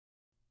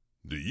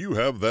Do you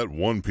have that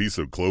one piece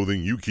of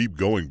clothing you keep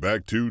going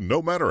back to no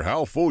matter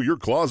how full your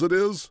closet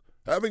is?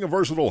 Having a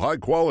versatile,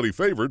 high-quality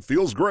favorite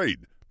feels great,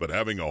 but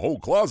having a whole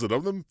closet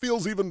of them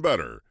feels even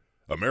better.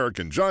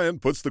 American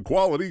Giant puts the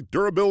quality,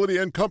 durability,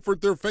 and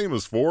comfort they're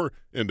famous for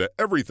into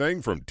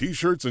everything from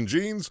t-shirts and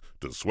jeans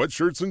to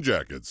sweatshirts and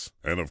jackets.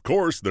 And of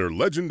course, their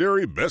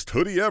legendary best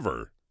hoodie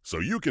ever. So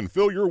you can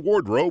fill your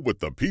wardrobe with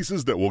the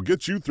pieces that will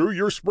get you through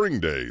your spring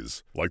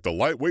days, like the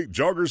lightweight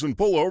joggers and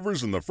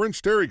pullovers in the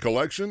French Terry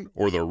collection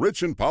or the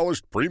rich and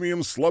polished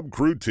premium Slub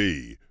Crew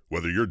tee.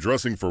 Whether you're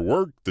dressing for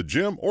work, the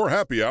gym, or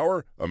happy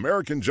hour,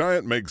 American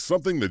Giant makes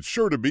something that's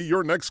sure to be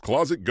your next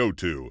closet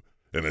go-to.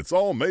 And it's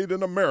all made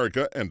in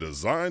America and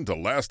designed to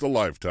last a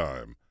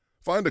lifetime.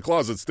 Find a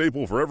closet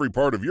staple for every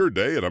part of your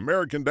day at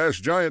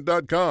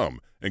American-Giant.com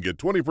and get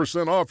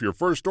 20% off your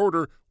first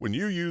order when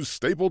you use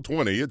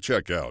Staple20 at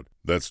checkout.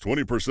 That's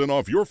 20%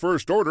 off your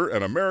first order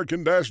at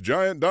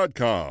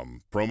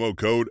American-Giant.com. Promo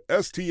code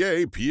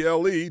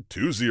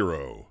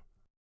STAPLE20.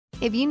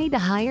 If you need to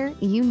hire,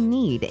 you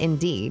need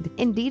Indeed.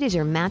 Indeed is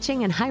your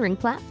matching and hiring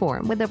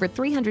platform with over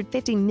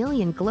 350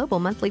 million global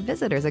monthly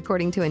visitors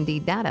according to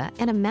Indeed data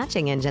and a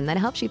matching engine that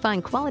helps you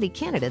find quality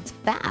candidates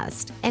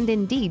fast. And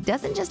Indeed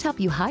doesn't just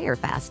help you hire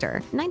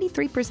faster.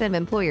 93% of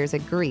employers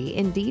agree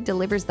Indeed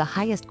delivers the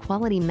highest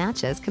quality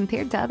matches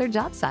compared to other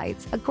job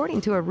sites, according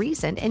to a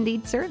recent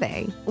Indeed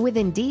survey. With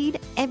Indeed,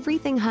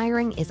 everything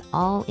hiring is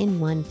all in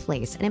one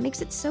place, and it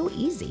makes it so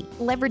easy.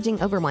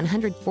 Leveraging over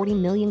 140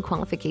 million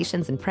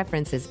qualifications and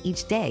preferences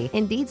each day,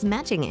 Indeed's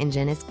matching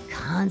engine is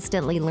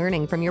constantly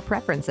learning from your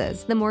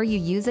preferences. The more you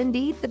use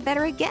Indeed, the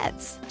better it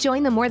gets.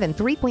 Join the more than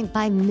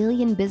 3.5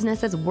 million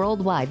businesses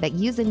worldwide that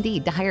use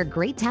Indeed to hire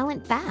great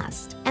talent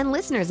fast. And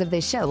listeners of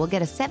this show will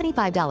get a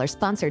 $75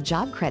 sponsored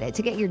job credit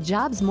to get your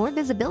jobs more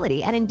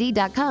visibility at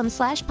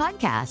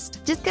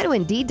Indeed.com/podcast. Just go to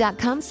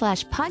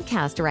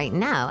Indeed.com/podcast right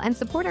now and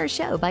support our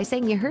show by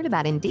saying you heard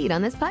about Indeed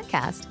on this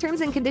podcast.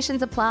 Terms and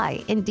conditions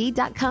apply.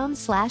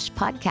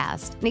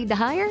 Indeed.com/podcast. Need to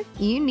hire?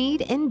 You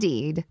need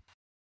Indeed.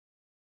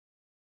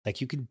 Like,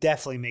 you can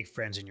definitely make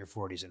friends in your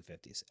 40s and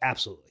 50s.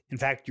 Absolutely. In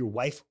fact, your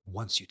wife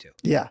wants you to.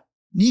 Yeah.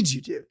 Needs you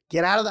to.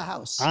 Get out of the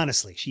house.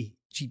 Honestly, she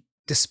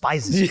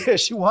despises you. Yeah,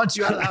 she wants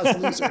you out of the house,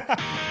 loser.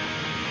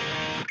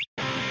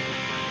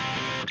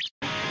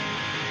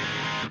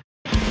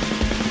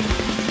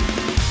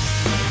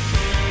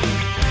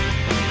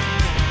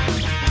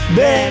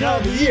 Man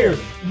of the year,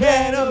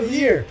 man of the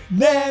year,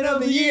 man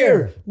of the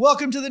year.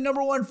 Welcome to the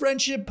 #1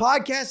 friendship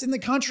podcast in the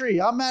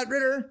country. I'm Matt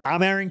Ritter.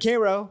 I'm Aaron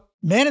Cairo.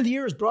 Man of the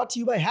Year is brought to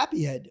you by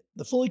Happy Head,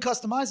 the fully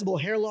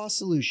customizable hair loss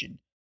solution.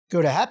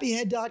 Go to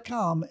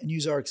happyhead.com and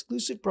use our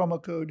exclusive promo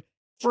code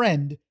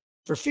FRIEND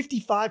for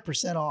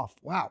 55% off.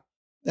 Wow.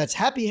 That's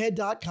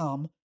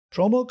happyhead.com,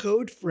 promo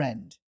code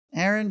FRIEND.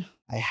 Aaron,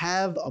 I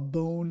have a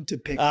bone to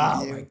pick with you.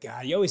 Oh my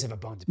God. You always have a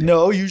bone to pick.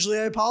 No, usually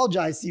I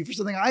apologize to you for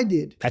something I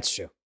did. That's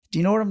true. Do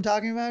you know what I'm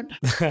talking about?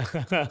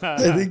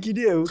 I think you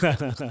do.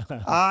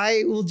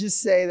 I will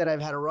just say that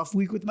I've had a rough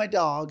week with my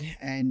dog,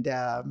 and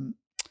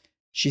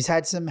she's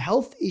had some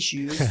health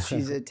issues.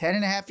 She's a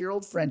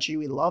 10-and-a-half-year-old Frenchie.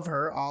 We love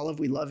her. Olive,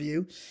 we love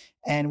you.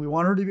 And we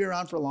want her to be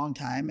around for a long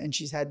time. And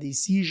she's had these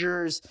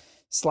seizures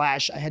 / I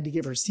had to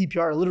give her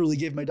CPR. I literally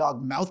gave my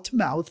dog mouth to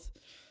mouth.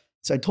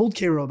 So I told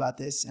Cairo about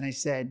this. And I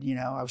said,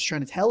 I was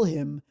trying to tell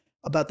him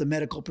about the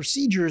medical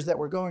procedures that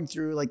we're going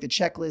through, like the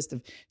checklist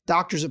of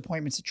doctor's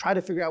appointments to try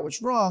to figure out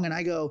what's wrong. And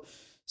I go,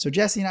 so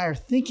Jesse and I are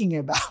thinking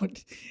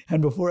about,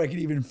 and before I could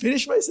even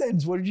finish my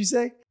sentence, what did you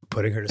say?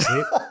 Putting her to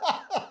sleep.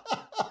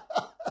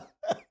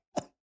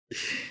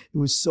 It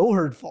was so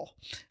hurtful.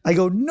 I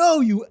go, no,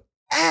 you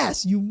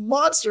ass, you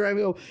monster. I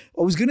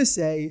was going to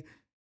say,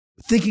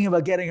 thinking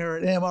about getting her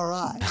an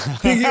MRI,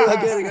 thinking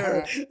about getting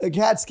her a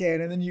CAT scan.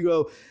 And then you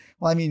go,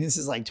 well, I mean, this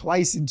is like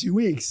twice in 2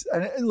 weeks.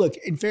 And look,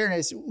 in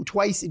fairness,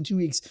 twice in 2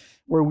 weeks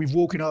where we've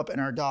woken up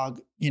and our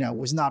dog,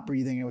 was not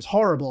breathing. It was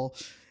horrible.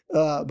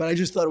 But I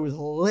just thought it was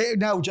hilarious.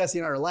 Now Jesse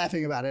and I are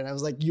laughing about it. I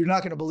was like, you're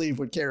not going to believe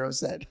what Cairo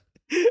said.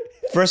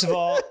 First of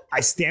all, I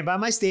stand by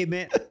my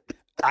statement.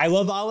 I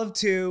love Olive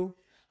too.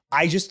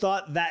 I just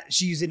thought that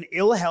she's in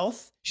ill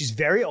health. She's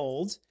very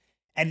old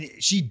and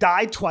she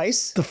died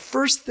twice. The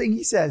first thing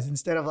he says,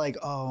 instead of like,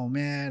 oh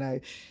man,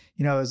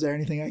 is there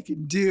anything I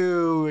can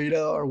do?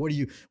 Or what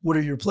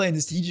are your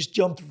plans? He just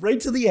jumped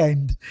right to the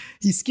end.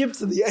 He skips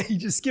to the end. He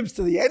just skips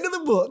to the end of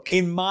the book.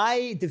 In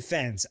my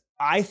defense,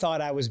 I thought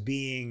I was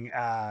being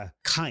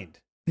kind.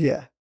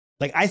 Yeah.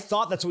 Like, I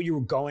thought that's what you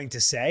were going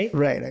to say.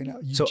 Right, I know.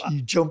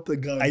 You jumped the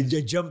gun. I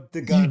jumped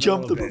the gun. You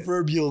jumped the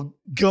proverbial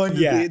gun,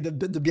 yeah. the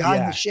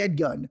behind the shed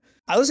gun.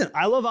 Listen,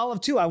 I love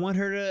Olive too. I want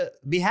her to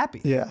be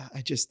happy. Yeah,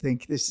 I just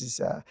think this is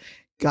a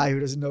guy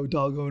who doesn't know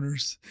dog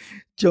owners.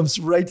 Jumps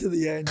right to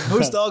the end.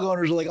 Most dog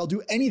owners are like, I'll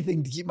do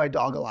anything to keep my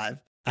dog alive.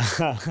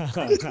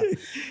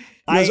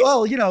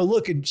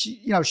 Look, and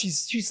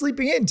she's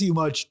sleeping in too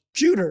much.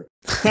 Shoot her.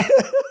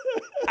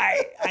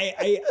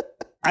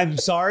 I'm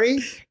sorry.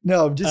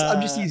 No, I'm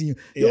just teasing you.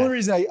 The yeah. only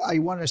reason I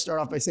wanted to start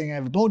off by saying I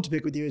have a bone to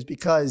pick with you is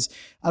because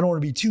I don't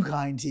want to be too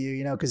kind to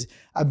you, because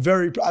I'm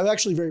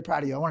actually very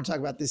proud of you. I want to talk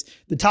about this.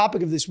 The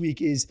topic of this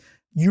week is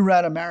you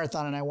ran a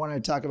marathon, and I want to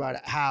talk about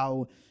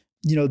how,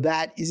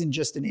 that isn't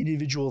just an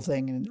individual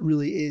thing, and it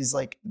really is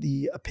like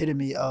the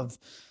epitome of,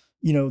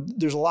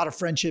 there's a lot of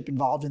friendship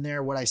involved in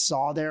there. What I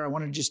saw there, I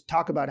want to just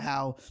talk about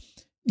how,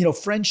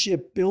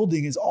 friendship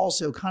building is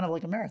also kind of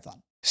like a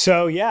marathon.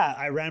 So yeah,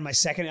 I ran my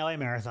second LA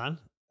marathon.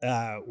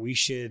 We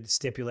should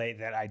stipulate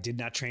that I did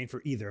not train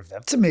for either of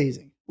them. It's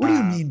amazing. What do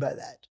you mean by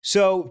that?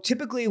 So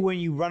typically when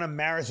you run a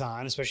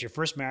marathon, especially your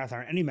first marathon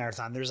or any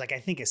marathon, there's like, I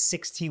think a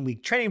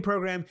 16-week training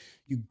program.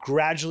 You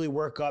gradually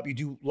work up, you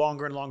do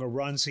longer and longer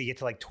runs. So you get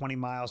to like 20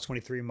 miles,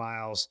 23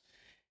 miles.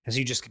 And so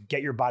you just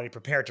get your body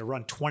prepared to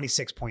run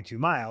 26.2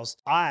 miles.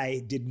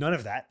 I did none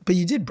of that. But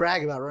you did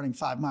brag about running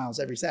 5 miles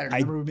every Saturday. I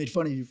remember we made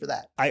fun of you for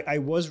that. I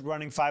was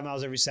running 5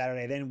 miles every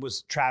Saturday, then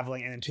was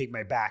traveling and then tweaked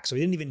my back. So I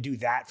didn't even do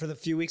that for the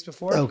few weeks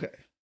before. Okay.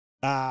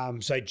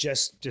 So I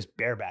just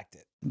barebacked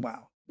it.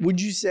 Wow.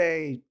 Would you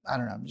say, I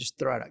don't know, just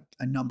throw out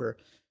a number,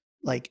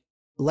 like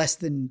less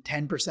than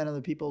 10% of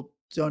the people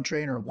don't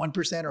train, or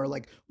 1%, or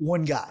like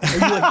one guy?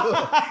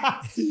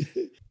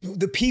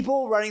 The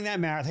people running that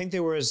marathon, I think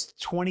there was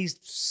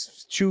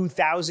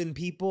 22,000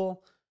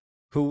 people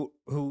who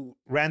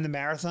ran the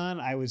marathon.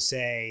 I would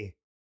say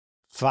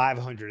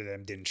 500 of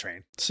them didn't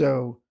train.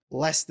 So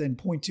less than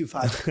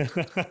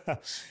 0.25.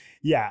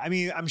 Yeah. I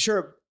mean, I'm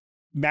sure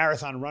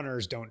marathon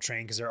runners don't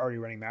train because they're already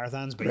running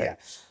marathons, but right.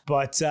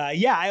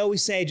 yeah. I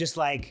always say just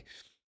like,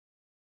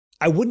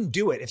 I wouldn't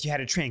do it if you had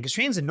to train, because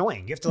training's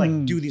annoying. You have to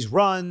like do these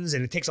runs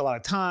and it takes a lot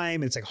of time.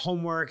 And it's like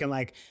homework. And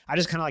like, I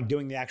just kind of like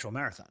doing the actual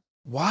marathon.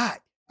 Why?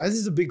 This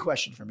is a big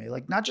question for me.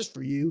 Like, not just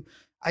for you.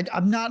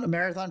 I'm not a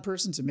marathon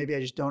person, so maybe I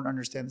just don't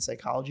understand the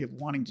psychology of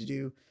wanting to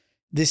do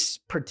this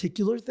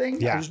particular thing.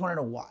 Yeah. I just want to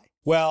know why.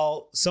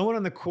 Well, someone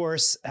on the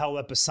course held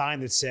up a sign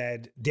that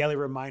said, daily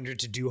reminder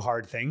to do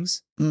hard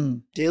things.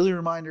 Daily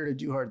reminder to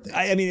do hard things.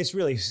 I mean, it's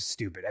really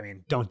stupid. I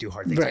mean, don't do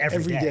hard things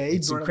every day.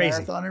 It's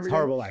crazy. It's a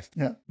horrible life.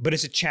 Yeah. But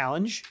it's a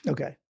challenge.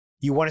 Okay.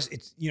 You want to,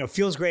 it's,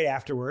 feels great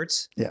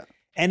afterwards. Yeah.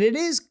 And it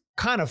is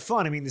kind of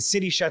fun. I mean, the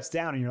city shuts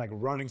down and you're like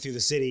running through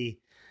the city.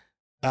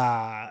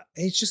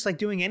 It's just like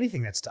doing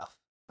anything that's tough.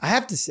 I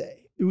have to say,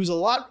 it was a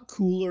lot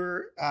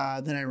cooler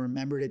than I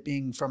remembered it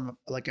being from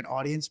like an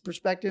audience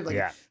perspective. Like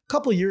a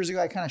couple of years ago,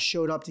 I kind of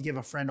showed up to give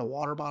a friend a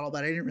water bottle,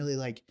 but I didn't really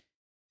like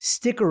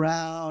stick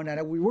around.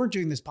 And we weren't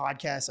doing this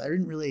podcast. I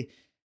didn't really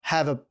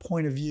have a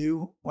point of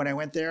view when I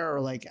went there,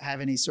 or like have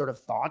any sort of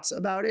thoughts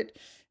about it.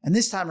 And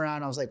this time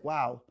around, I was like,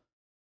 wow,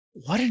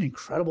 what an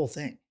incredible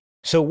thing.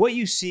 So what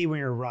you see when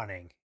you're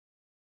running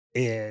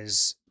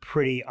is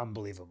pretty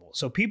unbelievable.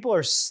 So people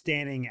are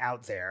standing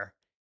out there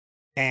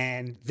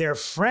and their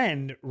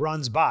friend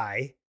runs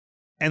by,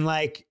 and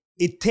like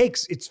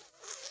it's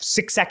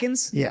 6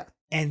 seconds. Yeah.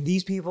 And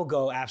these people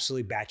go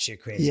absolutely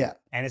batshit crazy. Yeah.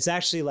 And it's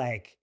actually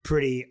like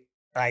pretty,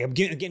 like I'm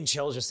getting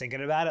chills just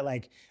thinking about it.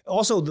 Like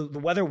also the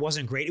weather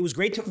wasn't great. It was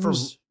great for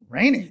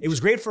raining. It was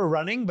great for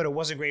running, but it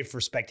wasn't great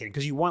for spectating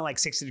because you want like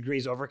 60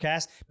 degrees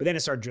overcast, but then it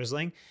started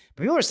drizzling.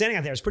 But people are standing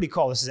out there. It's pretty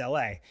cold. This is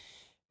LA.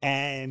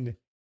 And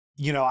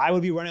I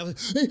would be running. I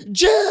was like,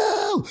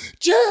 Joe,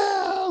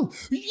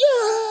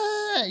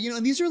 yeah.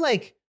 And these are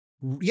like,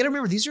 you gotta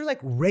remember, these are like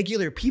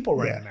regular people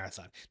running a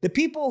marathon. The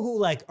people who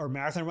like are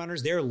marathon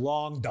runners, they're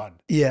long done.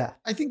 Yeah.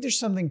 I think there's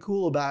something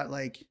cool about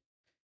like,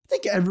 I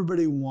think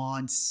everybody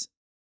wants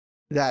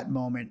that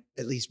moment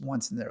at least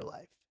once in their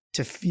life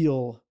to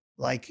feel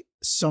like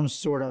some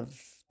sort of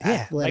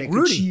athletic like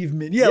Rudy.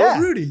 Achievement. Yeah,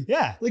 like Rudy.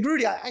 Yeah. Like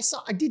Rudy. I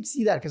did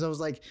see that because I was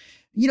like,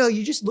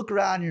 you just look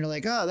around and you're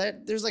like, oh,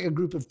 there's like a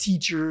group of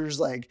teachers,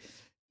 like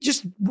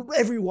just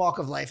every walk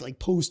of life, like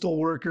postal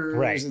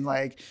workers and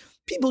like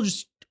people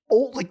just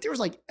old. Like there was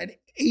like an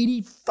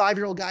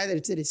 85-year-old guy that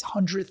had said his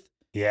 100th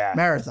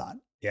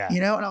marathon. Yeah.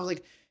 And I was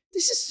like,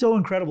 this is so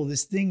incredible.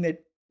 This thing that,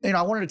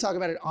 I wanted to talk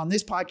about it on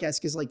this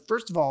podcast because like,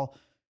 first of all,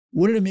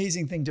 what an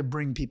amazing thing to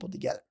bring people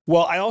together.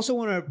 Well, I also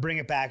want to bring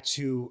it back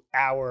to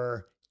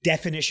our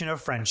definition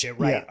of friendship,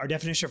 right? Yeah. Our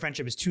definition of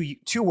friendship is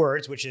two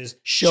words, which is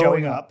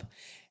Showing up.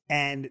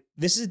 And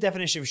this is a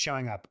definition of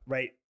showing up,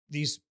 right?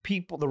 These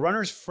people, the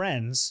runner's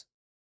friends,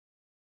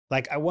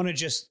 like I want to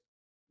just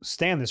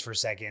stay on this for a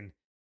second.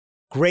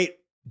 Great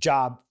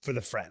job for the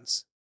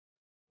friends.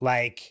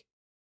 Like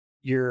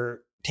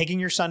you're taking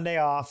your Sunday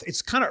off.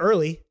 It's kind of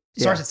early.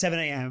 It starts at 7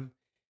 a.m.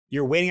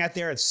 You're waiting out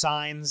there at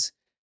signs.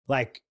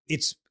 Like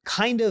it's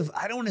kind of,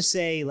 I don't want to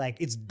say like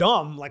it's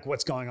dumb, like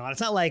what's going on.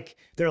 It's not like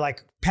they're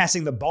like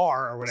passing the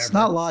bar or whatever. It's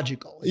not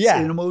logical. It's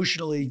an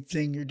emotionally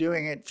thing. You're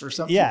doing it for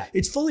something. Yeah.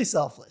 It's fully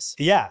selfless.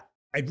 Yeah.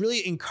 I'd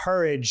really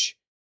encourage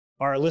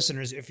our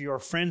listeners, if you're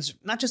friends,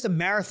 not just a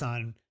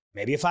marathon,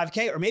 maybe a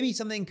 5K or maybe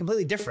something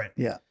completely different.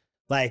 Yeah.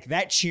 Like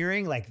that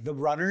cheering, like the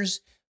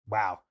runners.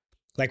 Wow.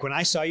 Like when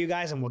I saw you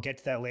guys, and we'll get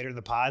to that later in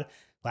the pod,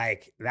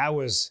 like that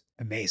was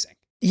amazing.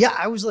 Yeah,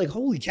 I was like,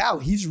 holy cow,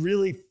 he's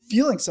really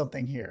feeling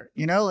something here.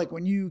 You know, like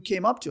when you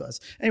came up to us.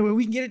 Anyway,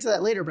 we can get into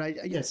that later, but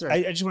I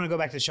just want to go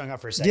back to showing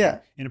up for a second. Yeah.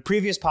 In a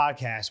previous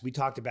podcast, we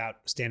talked about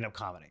stand-up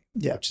comedy,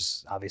 Yeah. which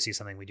is obviously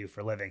something we do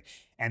for a living.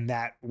 And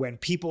that when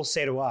people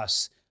say to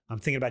us, I'm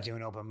thinking about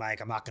doing open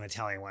mic, I'm not going to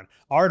tell anyone.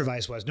 Our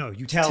advice was, no,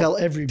 you tell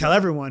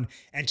everyone.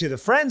 And to the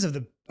friends of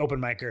the open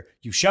micer,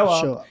 you show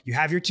up, you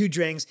have your 2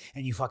 drinks,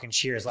 and you fucking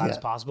cheer as loud as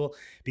possible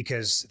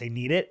because they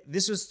need it.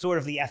 This was sort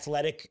of the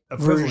athletic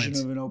version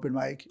of an open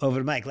mic.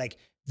 Open mic. Like,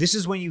 this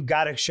is when you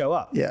got to show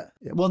up. Yeah.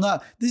 Well, no,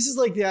 this is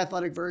like the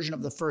athletic version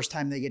of the first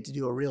time they get to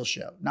do a real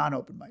show,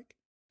 non-open mic.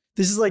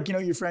 This is like, you know,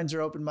 your friends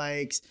are open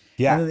mics.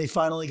 Yeah. And then they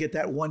finally get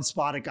that one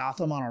spot at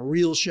Gotham on a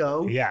real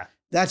show. Yeah.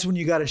 That's when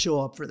you got to show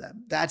up for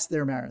them. That's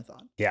their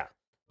marathon. Yeah.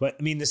 But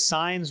I mean, the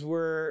signs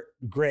were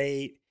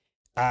great.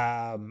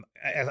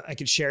 I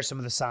could share some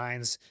of the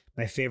signs.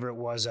 My favorite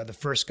was the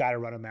first guy to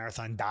run a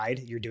marathon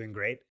died. You're doing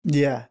great.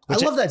 Yeah. I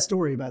love that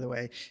story, by the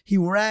way. He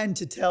ran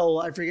to tell,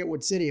 I forget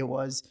what city it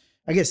was.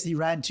 I guess he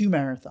ran to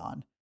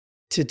marathon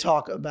to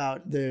talk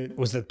about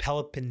Was the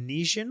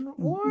Peloponnesian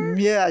War?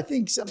 Yeah, I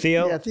think so.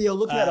 Theo? Yeah, Theo,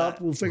 look that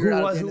up. We'll figure it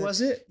out. Who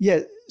was it?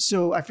 Yeah,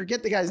 so I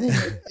forget the guy's name.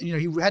 But, you know,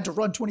 he had to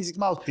run 26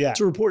 miles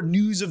to report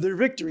news of their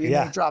victory, and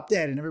then he dropped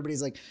dead. And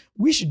everybody's like,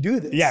 we should do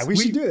this. Yeah, we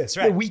should do this,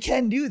 right? Yeah, we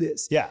can do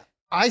this. Yeah.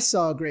 I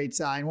saw a great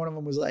sign. One of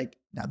them was like,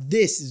 now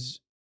this is,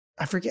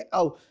 I forget.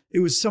 Oh, it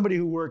was somebody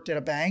who worked at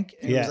a bank.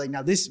 And it was like,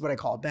 now this is what I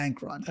call a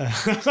bank run.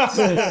 That's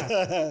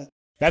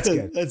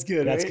good. That's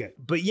good. That's right? good.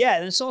 But yeah,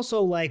 and it's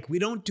also like we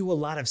don't do a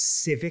lot of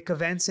civic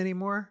events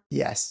anymore.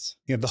 Yes.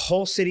 You know, the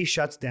whole city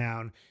shuts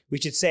down. We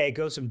should say it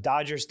goes from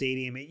Dodger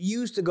Stadium. It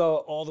used to go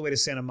all the way to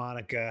Santa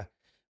Monica,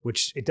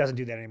 which it doesn't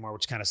do that anymore,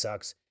 which kind of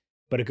sucks.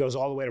 But it goes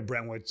all the way to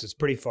Brentwood, so it's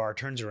pretty far. It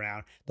turns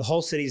around. The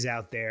whole city's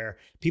out there.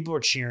 People are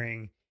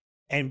cheering.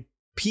 And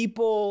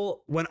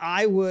people, when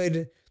I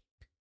would...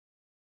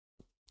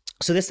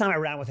 So this time I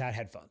ran without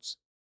headphones.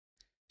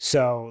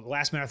 So the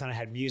last marathon I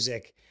had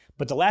music.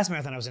 But the last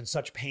marathon, I was in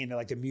such pain that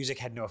like the music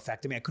had no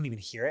effect on me. I couldn't even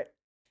hear it.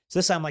 So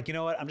this time I'm like, you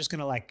know what? I'm just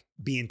going to like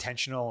be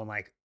intentional and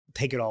like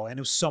take it all in.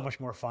 It was so much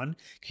more fun.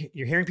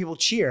 You're hearing people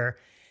cheer.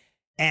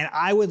 And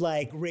I would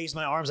like raise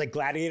my arms like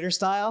gladiator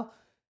style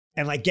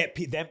and like get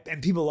them.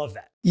 And people love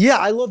that. Yeah,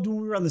 I loved when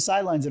we were on the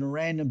sidelines and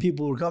random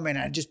people were coming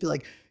and I'd just be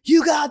like,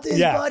 you got this,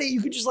 buddy.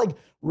 You could just like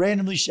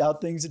randomly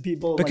shout things at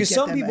people. Because like,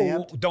 some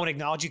people don't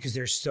acknowledge you because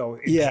they're so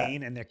in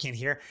pain and they can't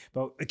hear.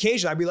 But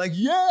occasionally I'd be like,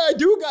 yeah, I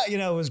do got, you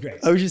know, it was great.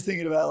 I was just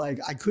thinking about like,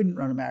 I couldn't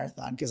run a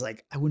marathon because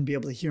like I wouldn't be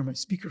able to hear my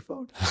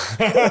speakerphone.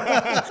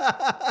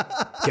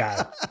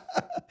 Got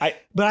it.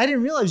 But I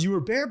didn't realize you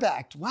were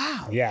barebacked.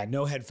 Wow. Yeah,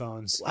 no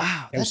headphones.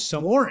 Wow. It was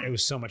so boring. It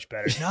was so much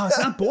better. No, it's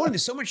not boring.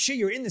 There's so much shit.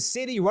 You're in the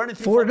city. You're running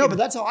through. No, but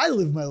that's how I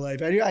live my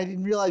life. I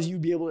didn't realize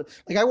you'd be able to,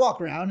 like, I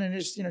walk around and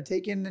just, you know,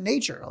 take in the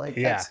nature. Like,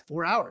 that's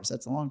 4 hours.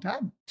 That's a long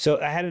time.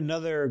 So I had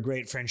another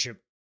great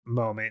friendship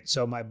moment.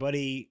 So my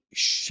buddy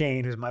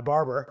Shane, who's my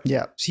barber,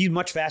 he's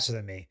much faster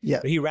than me. Yeah.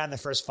 But he ran the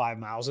first 5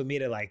 miles with me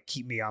to like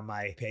keep me on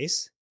my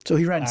pace. So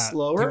he ran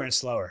slower? He ran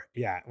slower.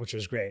 Yeah, which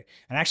was great.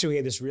 And actually we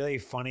had this really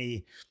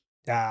funny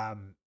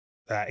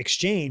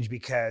exchange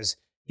because,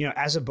 you know,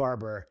 as a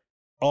barber,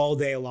 all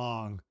day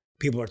long,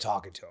 people are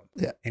talking to him.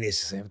 Yeah. And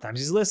sometimes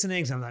he's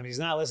listening, sometimes he's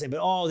not listening, but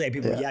all day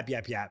people yap.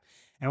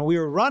 And when we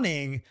were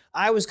running,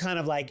 I was kind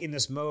of like in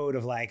this mode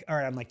of like, all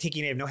right, I'm like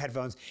taking it, I have no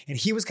headphones. And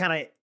he was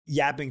kind of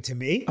yapping to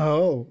me.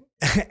 Oh.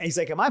 And he's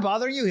like, am I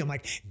bothering you? I'm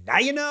like, now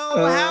you know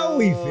how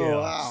we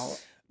feel. Wow.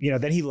 You know,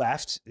 then he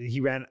left.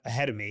 He ran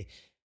ahead of me.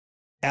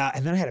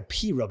 And then I had to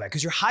pee real bad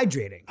because you're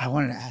hydrating. I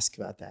wanted to ask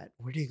about that.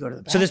 Where do you go to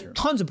the bathroom? So there's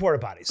tons of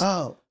porta potties.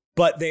 Oh.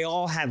 But they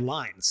all had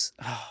lines.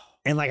 Oh.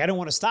 And like, I don't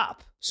want to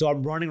stop. So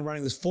I'm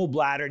running this full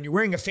bladder and you're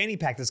wearing a fanny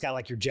pack that's got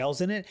like your gels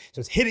in it. So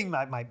it's hitting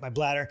my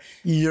bladder.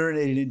 You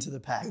urinated into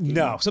the pack.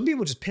 No, some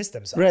people just piss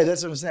themselves. Right,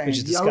 that's what I'm saying.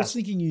 I was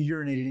thinking you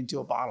urinated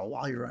into a bottle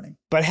while you're running.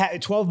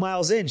 But 12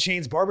 miles in,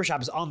 Shane's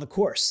barbershop is on the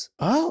course.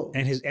 Oh.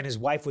 And his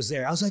wife was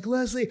there. I was like,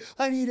 Leslie,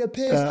 I need a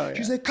piss. Oh,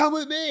 She's like, come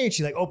with me. And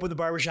she like opened the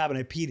barbershop and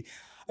I peed.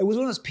 It was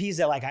one of those pees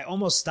that like I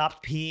almost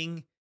stopped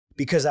peeing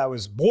because I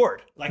was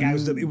bored. Like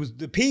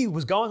the pee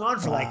was going on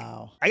for like,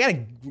 I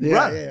gotta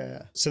run.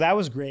 Yeah. So that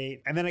was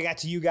great. And then I got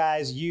to you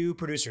guys, you,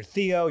 producer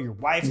Theo, your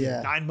wife,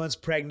 9 months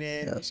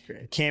pregnant. Yeah, that's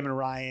great. Cam and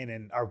Ryan,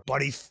 and our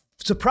buddy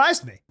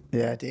surprised me.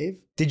 Yeah, Dave.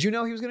 Did you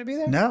know he was going to be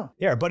there? No.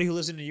 Yeah, our buddy who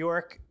lives in New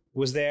York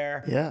was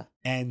there. Yeah.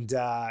 And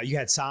you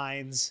had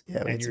signs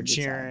and you're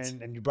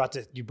cheering and you brought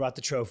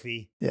the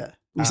trophy. Yeah.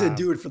 We said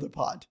do it for the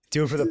pod.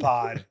 Do it for the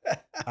pod.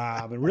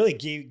 It really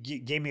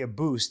gave me a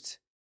boost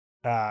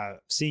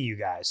seeing you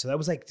guys. So that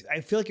was like,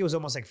 I feel like it was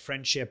almost like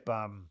friendship.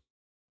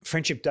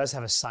 Friendship does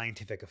have a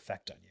scientific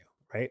effect on you,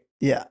 right?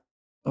 Yeah.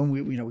 And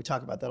we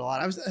talk about that a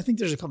lot. I think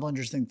there's a couple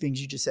interesting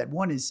things you just said.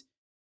 One is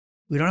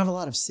we don't have a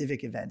lot of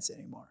civic events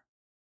anymore.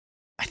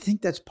 I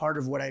think that's part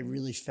of what I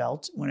really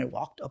felt when I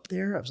walked up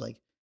there. I was like,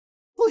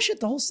 holy shit,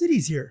 the whole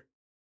city's here.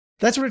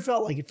 That's what it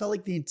felt like. It felt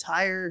like the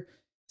entire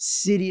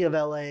city of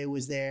LA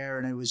was there,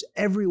 and it was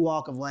every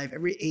walk of life,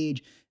 every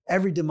age,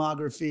 every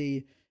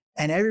demography.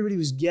 and everybody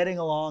was getting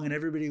along and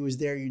everybody was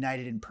there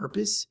united in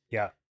purpose.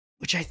 Yeah.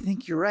 Which I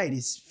think you're right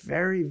is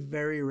very,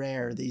 very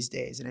rare these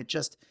days. And it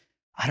just,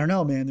 I don't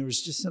know, man, there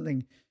was just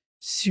something,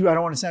 I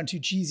don't want to sound too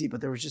cheesy,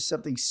 but there was just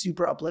something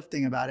super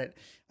uplifting about it.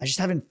 I just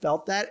haven't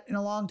felt that in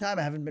a long time.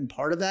 I haven't been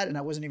part of that and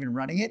I wasn't even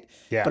running it.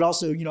 Yeah. But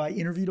also, I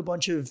interviewed a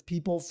bunch of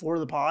people for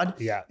the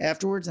pod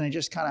afterwards. And I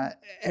just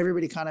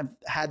everybody kind of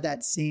had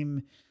that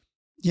same,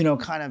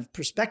 kind of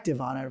perspective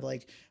on it of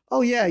like,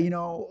 oh yeah,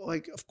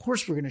 like, of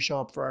course we're going to show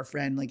up for our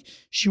friend. Like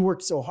she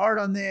worked so hard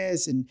on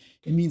this and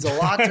it means a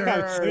lot to her.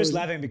 I'm just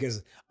laughing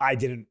because I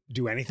didn't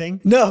do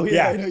anything. No, you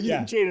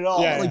didn't cheat at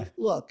all. Yeah,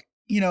 look,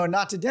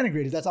 not to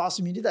denigrate it. That's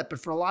awesome you did that.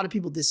 But for a lot of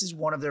people, this is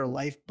one of their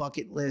life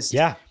bucket list.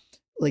 Yeah.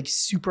 Like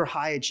super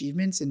high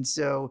achievements. And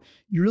so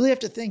you really have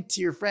to think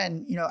to your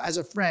friend, as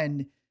a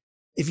friend,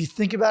 if you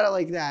think about it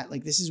like that,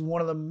 like this is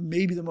one of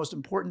maybe the most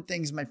important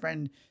things my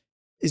friend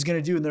is going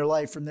to do in their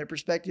life from their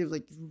perspective,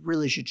 like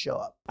really should show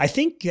up. I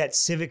think that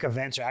civic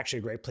events are actually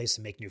a great place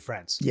to make new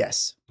friends.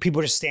 Yes.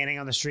 People just standing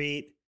on the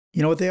street.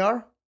 You know what they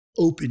are?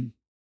 Open.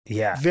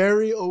 Yeah.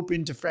 Very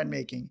open to friend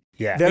making.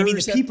 Yeah. Very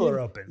the people are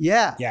open.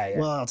 Yeah. Yeah.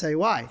 Well, I'll tell you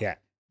why. Yeah.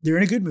 They're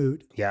in a good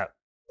mood. Yeah.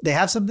 They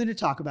have something to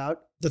talk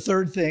about. The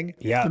third thing,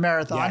 the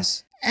marathon.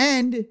 Yes.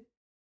 And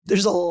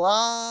there's a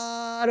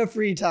lot of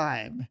free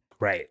time.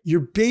 Right.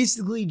 You're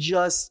basically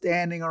just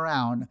standing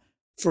around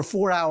for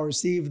 4 hours,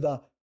 save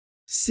the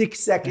 6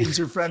 seconds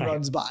your friend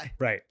runs by.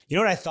 Right. You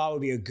know what I thought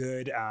would be a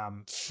good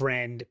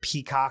friend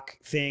peacock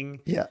thing?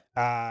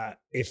 Yeah.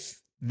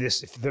 If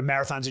the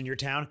marathon's in your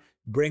town,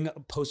 bring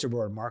poster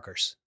board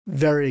markers.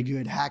 Very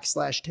good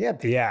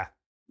hack/tip. Yeah.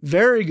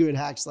 Very good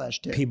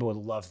hack/tip. People would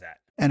love that.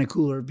 And a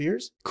cooler of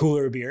beers.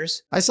 Cooler of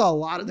beers. I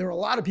saw there were a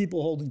lot of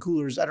people holding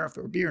coolers. I don't know if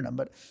there were beer in them,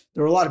 but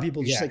there were a lot of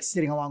people just like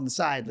sitting along the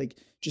side, like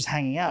just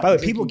hanging out. By the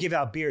way, people give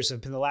out beers in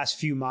the last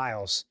few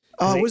miles.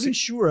 Oh, I wasn't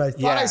sure. I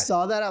thought I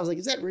saw that. I was like,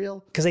 is that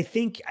real? Because I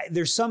think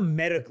there's some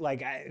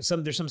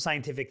there's some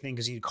scientific thing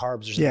because you need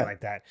carbs or something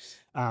like that.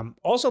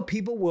 Also,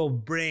 people will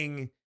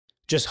bring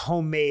just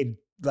homemade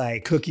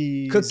like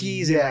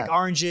cookies and like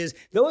oranges.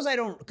 Those I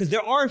don't, because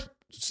there are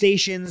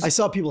stations. I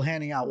saw people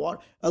handing out water.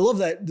 I love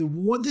that.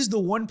 This is the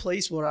one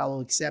place where I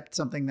will accept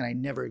something that I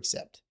never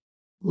accept: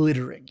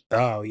 littering.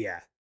 Oh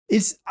yeah,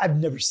 I've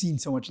never seen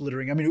so much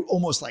littering. I mean,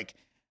 almost like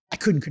I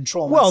couldn't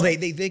control myself. Well,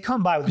 they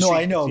come by with the no, street.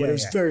 I know, but it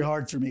was very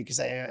hard for me because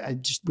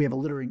we have a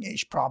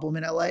littering-ish problem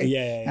in LA.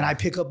 Yeah. And I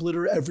pick up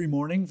litter every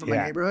morning from my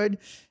neighborhood.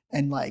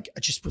 And like, I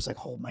just was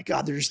like, oh my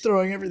God, they're just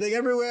throwing everything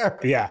everywhere.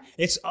 Yeah.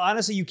 It's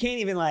honestly, you can't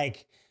even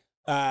like,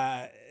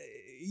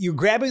 you're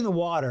grabbing the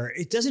water.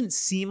 It doesn't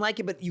seem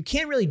like it, but you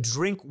can't really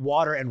drink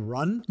water and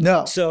run.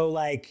 No. So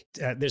like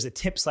there's a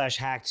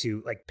tip/hack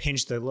to like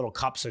pinch the little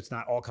cup so it's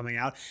not all coming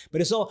out. But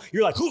it's all,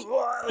 you're like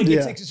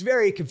it's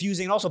very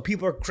confusing. And also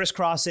people are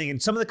crisscrossing and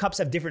some of the cups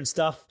have different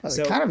stuff.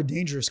 So kind of a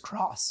dangerous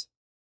cross.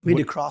 We had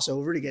to cross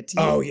over to get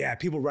to you. Oh yeah,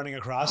 people running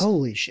across.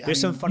 Holy shit.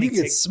 There's some funny you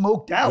get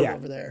smoked out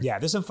over there. Yeah,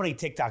 there's some funny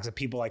TikToks of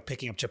people like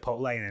picking up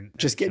Chipotle and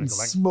just getting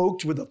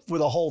smoked with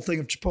a whole thing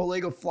of Chipotle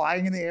go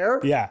flying in the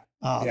air. Yeah.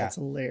 Oh, that's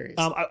hilarious.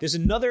 There's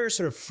another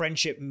sort of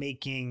friendship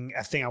making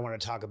thing I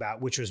want to talk about,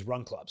 which was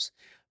run clubs.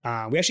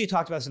 We actually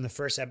talked about this in the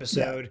first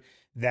episode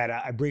that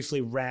I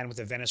briefly ran with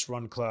the Venice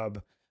Run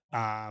Club,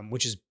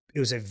 it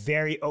was a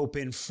very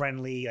open,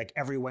 friendly, like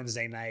every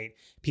Wednesday night,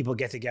 people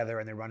get together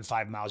and they run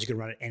 5 miles. You can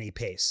run at any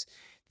pace.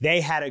 They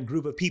had a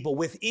group of people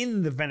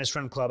within the Venice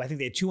Run Club. I think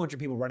they had 200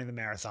 people running the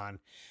marathon.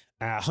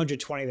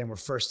 120 of them were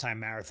first-time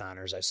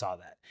marathoners. I saw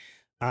that.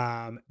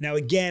 Now,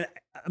 again,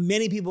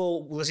 many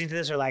people listening to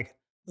this are like,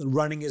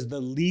 running is the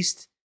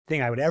least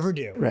thing I would ever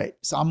do. Right.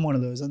 So I'm one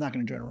of those. I'm not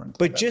going to join a run club.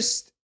 But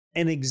just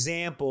an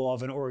example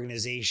of an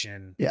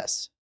organization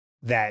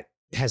that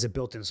has a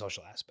built-in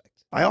social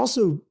aspect. I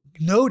also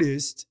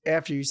noticed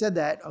after you said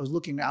that, I was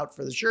looking out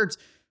for the shirts.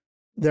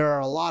 There are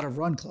a lot of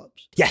run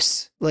clubs.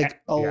 Yes.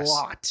 Like a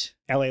lot.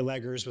 LA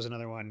Leggers was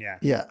another one. Yeah.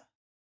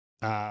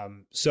 Yeah.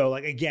 So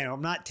like, again,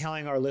 I'm not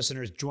telling our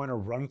listeners join a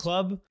run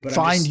club, but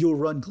find your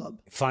run club.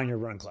 Find your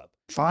run club.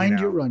 Find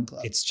your run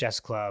club. It's chess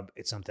club.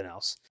 It's something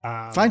else.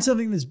 Find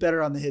something that's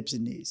better on the hips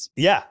and knees.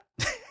 Yeah.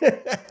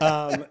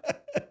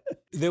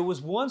 There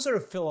was one sort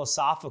of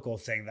philosophical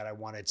thing that I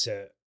wanted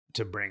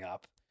to bring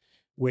up,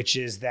 which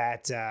is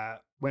that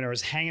when I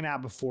was hanging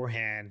out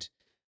beforehand,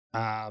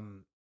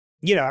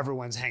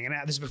 everyone's hanging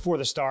out. This is before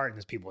the start, and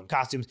there's people in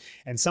costumes,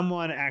 and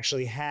someone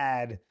actually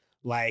had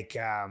like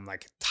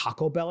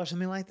Taco Bell or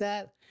something like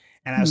that.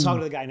 And I was talking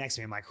to the guy next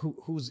to me. I'm like,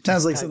 who's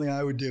sounds like something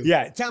I would do.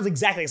 Yeah, it sounds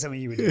exactly like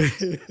something you would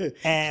do.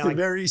 And like,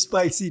 very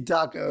spicy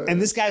taco. And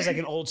this guy's like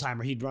an old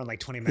timer. He'd run like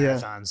 20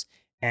 marathons.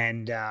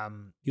 And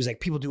he was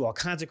like, people do all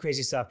kinds of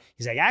crazy stuff.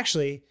 He's like,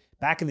 actually,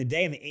 back in the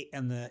day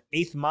in the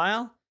 8th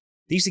mile,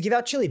 they used to give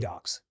out chili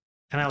dogs.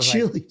 And I was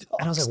chili like, dogs.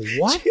 and I was like,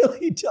 what?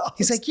 Chili dogs.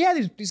 He's like,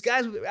 yeah, these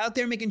guys out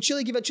there making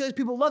chili, give out chili.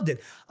 People loved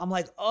it. I'm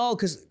like, oh,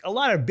 because a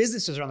lot of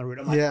businesses are on the route.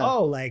 I'm like,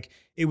 oh, like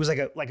it was like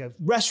a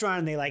restaurant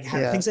and they like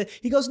had things that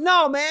he goes,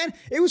 no, man,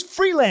 it was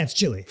freelance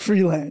chili.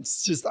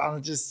 Freelance. Just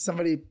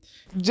somebody.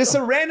 Just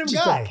a random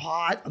just guy. a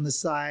pot on the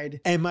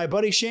side. And my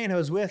buddy Shane I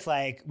was with,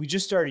 like, we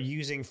just started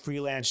using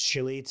freelance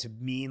chili to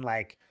mean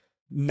like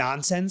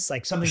nonsense,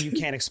 like something you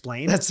can't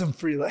explain. That's some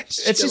freelance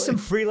chili. It's just some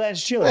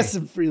freelance chili. That's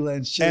some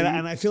freelance chili.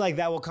 And I feel like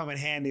that will come in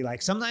handy.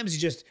 Like sometimes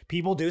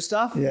people do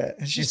stuff. Yeah.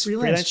 It's just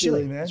freelance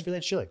chili, man. It's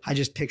freelance chili. I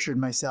just pictured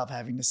myself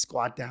having to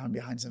squat down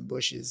behind some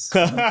bushes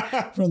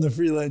from the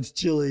freelance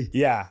chili.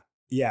 Yeah.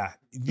 Yeah.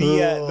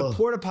 The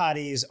porta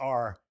potties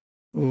are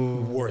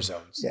war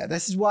zones. Yeah.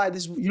 This is why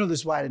this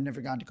is why I'd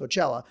never gone to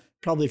Coachella.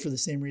 Probably for the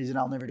same reason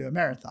I'll never do a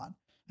marathon.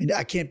 And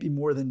I can't be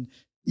more than,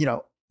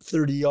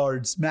 30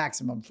 yards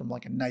maximum from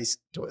like a nice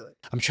toilet.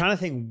 I'm trying to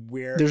think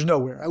where. There's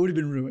nowhere. I would have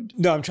been ruined.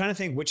 No, I'm trying to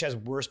think which has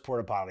worse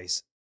porta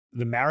potties,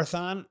 the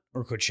marathon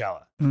or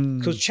Coachella.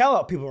 Mm.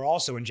 Coachella, people are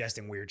also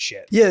ingesting weird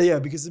shit. Yeah,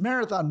 because the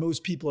marathon,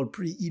 most people are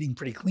eating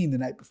pretty clean the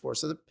night before.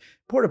 So the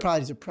porta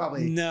potties are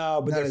probably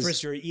but they're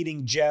first you're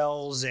eating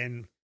gels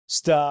and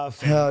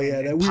stuff. And, hell yeah,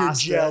 and that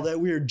pasta.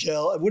 weird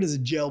gel. What is a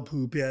gel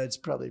poop? Yeah, it's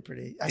probably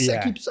pretty.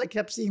 I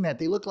kept seeing that.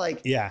 They look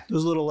like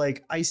those little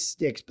like ice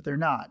sticks, but they're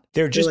not.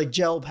 They're just like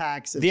gel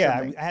packs. Of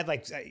something. I had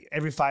like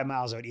every 5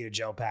 miles I would eat a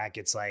gel pack.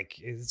 It's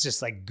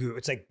just like goo.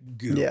 It's like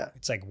goo. Yeah.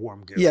 It's like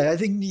warm goo. Yeah, I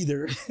think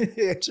neither.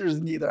 The answer is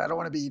neither. I don't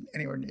want to be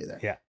anywhere near there.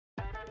 Yeah.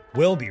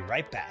 We'll be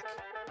right back.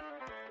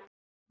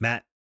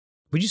 Matt,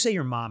 would you say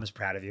your mom is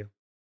proud of you?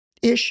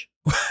 Ish.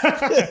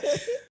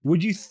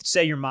 Would you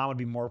say your mom would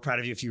be more proud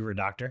of you if you were a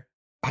doctor?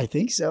 I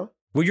think so.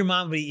 Would your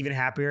mom be even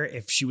happier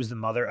if she was the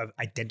mother of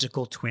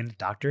identical twin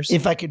doctors?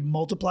 If I could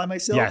multiply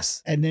myself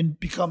yes. and then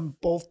become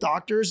both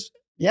doctors,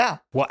 yeah.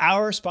 Well,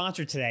 our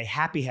sponsor today,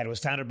 Happy Head, was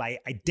founded by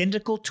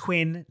identical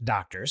twin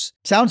doctors.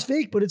 Sounds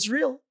fake, but it's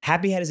real.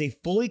 Happy Head is a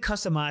fully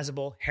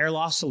customizable hair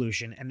loss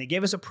solution, and they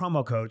gave us a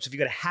promo code. So if you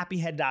go to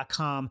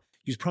happyhead.com,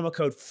 use promo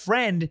code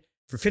FRIEND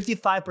for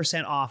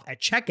 55% off at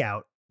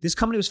checkout. This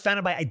company was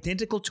founded by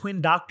identical twin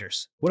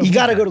doctors. You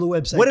got to go to the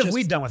website. What have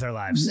we done with our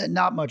lives?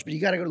 Not much, but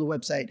you got to go to the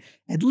website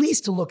at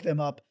least to look them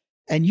up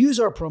and use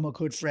our promo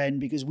code FRIEND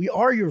because we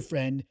are your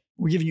friend.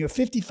 We're giving you a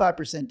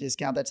 55%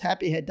 discount. That's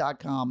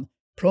happyhead.com,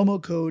 promo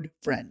code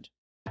FRIEND.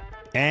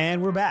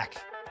 And we're back.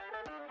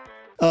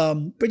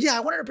 But yeah,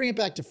 I wanted to bring it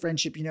back to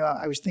friendship.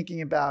 I was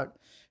thinking about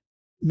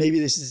maybe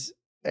this is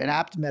an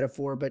apt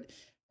metaphor, but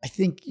I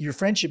think your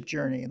friendship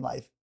journey in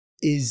life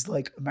is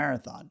like a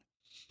marathon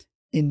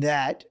in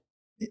that.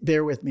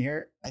 Bear with me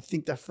here. I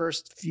think the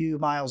first few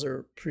miles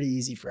are pretty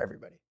easy for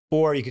everybody.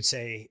 Or you could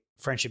say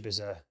friendship is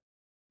a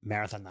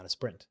marathon, not a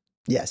sprint.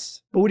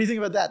 Yes. But what do you think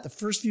about that? The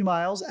first few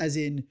miles, as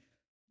in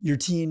your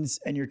teens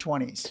and your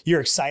 20s.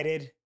 You're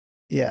excited.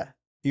 Yeah.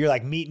 You're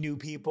like meet new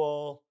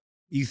people.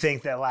 You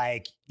think that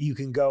like you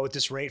can go at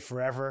this rate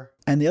forever.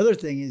 And the other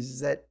thing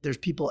is that there's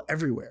people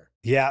everywhere.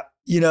 Yeah.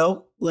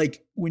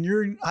 Like when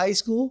you're in high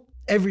school,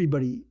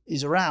 everybody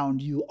is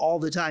around you all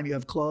the time. You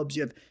have clubs,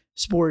 you have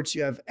sports,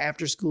 you have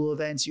after school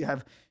events, you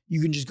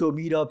can just go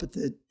meet up at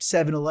the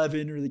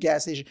 7-Eleven or the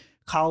gas station.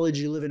 College,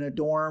 you live in a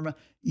dorm,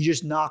 you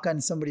just knock on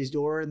somebody's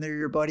door and they're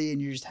your buddy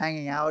and you're just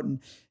hanging out and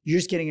you're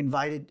just getting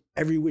invited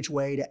every which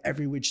way to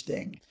every which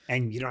thing.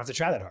 And you don't have to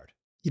try that hard.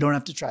 You don't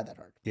have to try that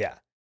hard. Yeah.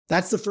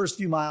 That's the first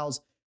few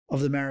miles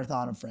of the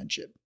marathon of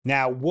friendship.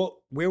 Now,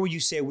 where would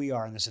you say we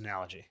are in this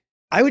analogy?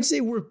 I would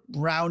say we're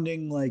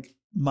rounding like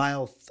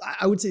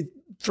I would say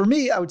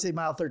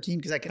mile 13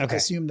 because I can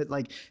assume that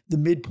like the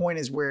midpoint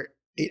is where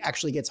it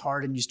actually gets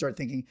hard and you start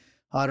thinking,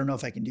 oh, I don't know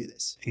if I can do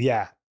this.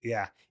 Yeah.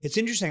 Yeah. It's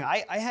interesting.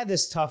 I had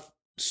this tough,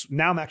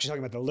 now I'm actually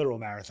talking about the literal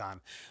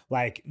marathon,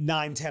 like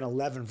 9, 10,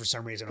 11 for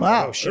some reason.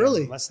 Wow, like, oh, shit,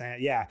 early. Less than,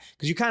 yeah.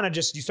 Because you kind of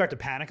you start to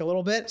panic a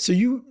little bit. So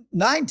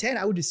 9, 10,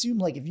 I would assume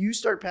like if you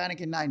start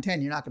panicking 9,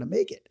 10, you're not going to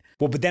make it.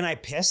 Well, but then I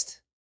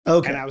pissed.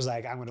 Okay. And I was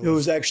like, I'm going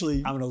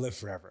to live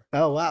forever.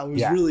 Oh, wow. It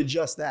was really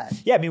just that.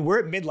 Yeah. I mean, we're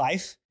at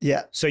midlife.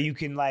 Yeah. So you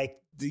can like,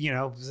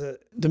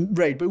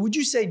 right. But would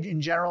you say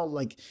in general,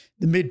 like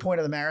the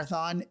midpoint of the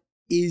marathon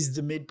is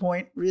the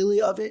midpoint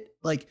really of it?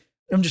 Like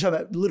I'm just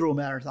talking about literal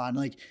marathon.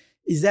 Like,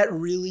 is that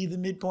really the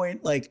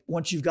midpoint? Like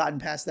once you've gotten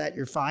past that,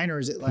 you're fine? Or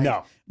is it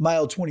like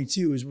mile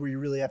 22 is where you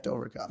really have to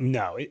overcome?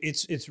 No,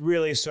 it's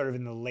really sort of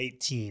in the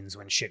late teens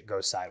when shit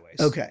goes sideways.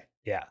 Okay.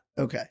 Yeah.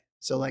 Okay.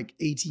 So like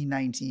 18,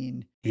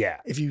 19. Yeah.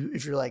 If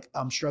you're like,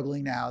 I'm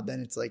struggling now, then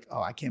it's like,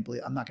 oh, I can't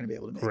believe I'm not going to be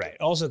able to make it. Right.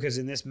 Also, because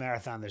in this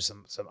marathon, there's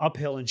some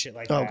uphill and shit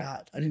like that. Oh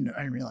God. I didn't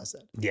realize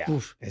that. Yeah.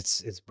 Oof.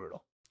 It's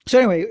brutal. So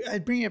anyway,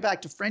 bringing it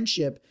back to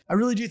friendship, I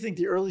really do think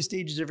the early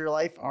stages of your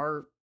life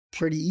are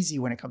pretty easy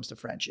when it comes to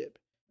friendship.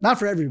 Not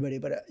for everybody,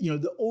 but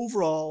the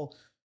overall,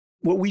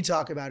 what we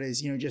talk about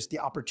is, just the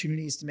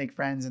opportunities to make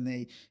friends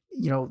and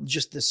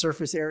just the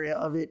surface area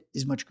of it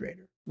is much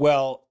greater.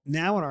 Well,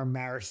 now in our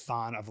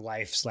marathon of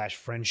life /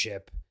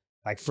 friendship,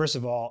 like, first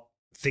of all,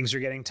 things are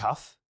getting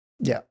tough.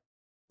 Yeah.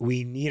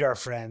 We need our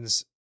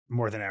friends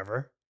more than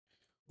ever.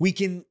 We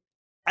can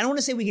I don't want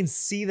to say we can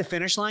see the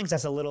finish line, 'cause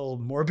that's a little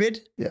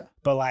morbid. Yeah.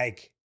 But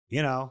like,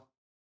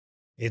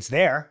 it's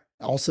there.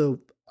 Also,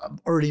 I'm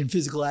already in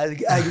physical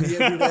agony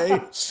every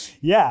day.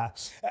 Yeah.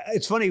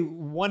 It's funny.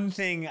 One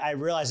thing I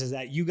realized is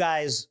that you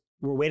guys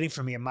were waiting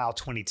for me at mile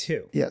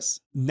 22.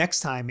 Yes. Next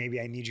time, maybe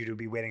I need you to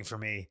be waiting for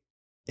me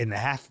in the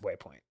halfway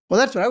point. Well,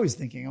 that's what I was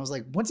thinking. I was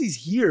like, once he's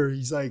here,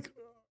 he's like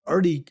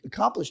already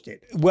accomplished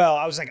it. Well,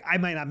 I was like, I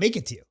might not make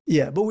it to you.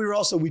 Yeah. But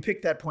we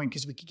picked that point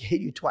because we could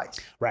hit you twice.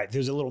 Right.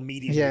 There's a little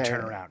median Yeah, you can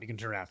turn yeah. around. You can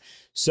turn around.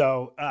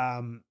 So,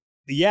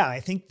 yeah, I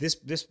think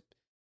this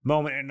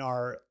moment in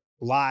our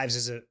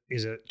lives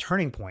is a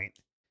turning point,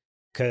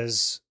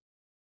 because,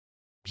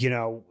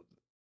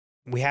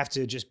 we have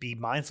to just be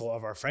mindful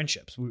of our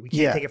friendships. We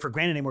can't take it for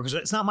granted anymore, because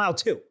it's not mile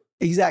 2.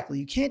 Exactly.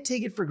 You can't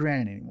take it for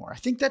granted anymore. I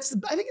think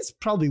it's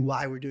probably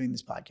why we're doing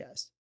this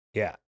podcast.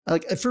 Yeah.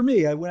 Like for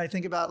me, when I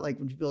think about like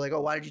when people are like,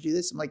 oh, why did you do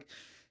this? I'm like,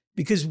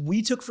 because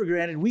we took for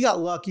granted, we got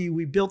lucky.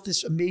 We built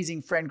this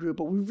amazing friend group,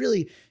 but we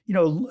really,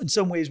 in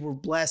some ways we're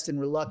blessed and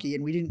we're lucky,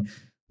 and we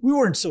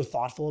weren't so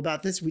thoughtful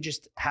about this. We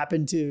just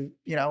happened to,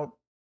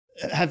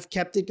 have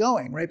kept it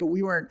going. Right. But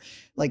we weren't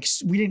like,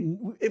 we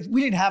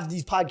didn't have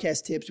these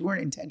podcast tips. We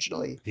weren't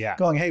intentionally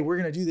going, hey, we're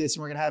going to do this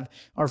and we're going to have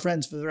our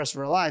friends for the rest of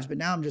our lives. But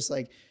now I'm just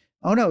like,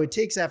 oh no, it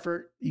takes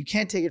effort. You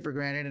can't take it for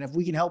granted. And if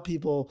we can help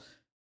people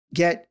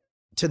get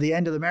to the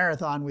end of the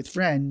marathon with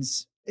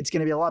friends, it's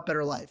going to be a lot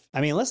better life. I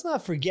mean, let's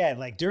not forget,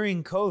 like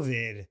during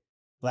COVID,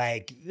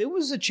 like there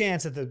was a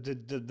chance that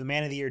the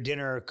Man of the Year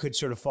dinner could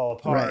sort of fall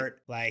apart. Right.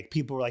 Like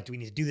people were like, do we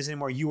need to do this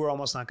anymore? You were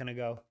almost not going to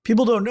go.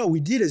 People don't know. We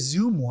did a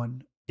Zoom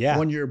one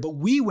year, but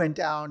we went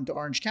down to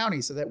Orange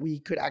County so that we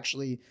could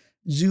actually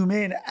Zoom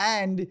in,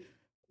 and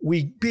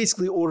we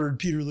basically ordered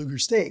Peter Luger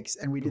steaks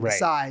and we did the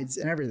sides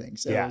and everything.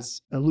 So it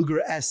was a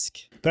Luger-esque.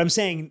 But I'm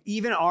saying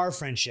even our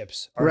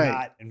friendships are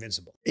not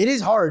invincible. It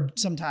is hard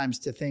sometimes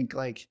to think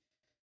like,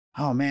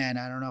 oh man,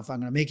 I don't know if I'm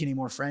going to make any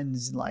more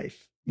friends in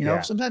life.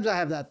 Sometimes I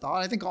have that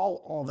thought. I think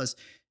all of us,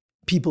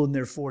 people in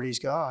their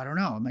 40s, go, oh, I don't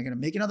know. Am I going to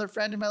make another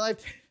friend in my life?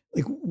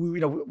 Like,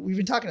 we've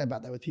been talking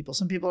about that with people.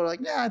 Some people are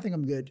like, nah, I think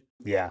I'm good.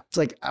 Yeah. It's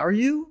like, are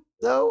you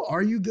though?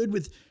 Are you good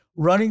with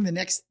running the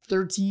next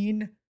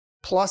 13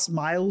 plus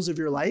miles of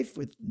your life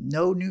with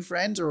no new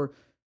friends, or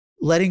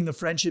letting the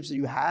friendships that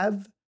you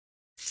have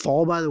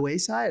fall by the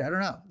wayside? I don't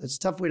know. That's a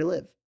tough way to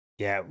live.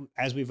 Yeah.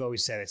 As we've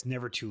always said, it's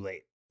never too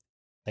late.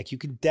 Like you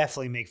can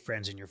definitely make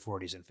friends in your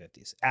 40s and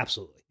 50s.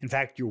 Absolutely. In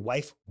fact, your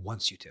wife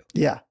wants you to.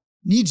 Yeah.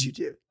 Needs you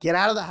to. Get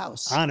out of the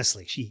house.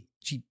 Honestly, she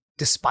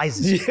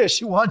despises you. Yeah,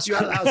 she wants you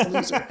out of the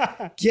house,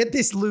 loser. Get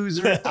this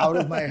loser out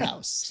of my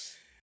house.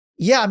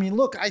 Yeah, I mean,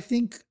 look, I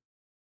think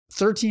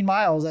 13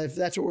 miles, if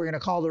that's what we're going to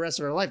call the rest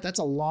of our life, that's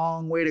a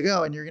long way to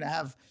go. And you're going to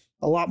have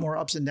a lot more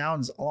ups and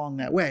downs along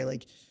that way.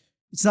 Like,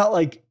 it's not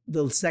like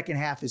the second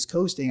half is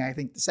coasting. I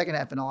think the second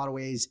half in a lot of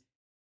ways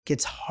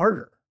gets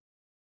harder.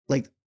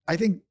 Like, I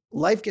think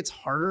life gets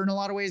harder in a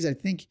lot of ways. I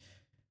think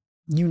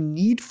you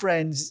need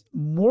friends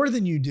more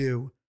than you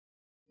do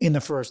in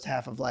the first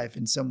half of life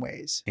in some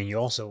ways. And you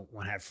also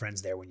want to have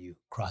friends there when you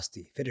cross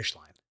the finish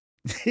line.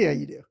 Yeah,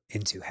 you do.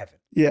 Into heaven.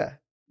 Yeah.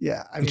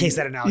 Yeah. In case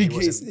that analogy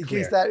wasn't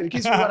clear. In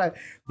case we want to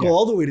go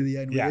all the way to the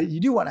end with it, you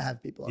do want to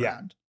have people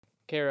around.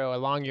 Cairo,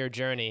 along your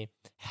journey,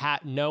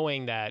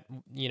 knowing that,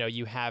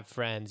 you have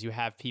friends, you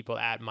have people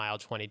at mile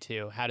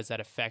 22, how does that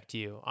affect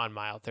you on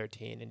mile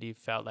 13? And do you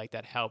felt like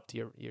that helped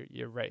your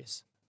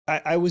race?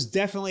 I was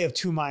definitely of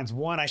two minds.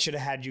 One, I should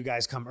have had you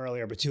guys come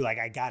earlier, but two, like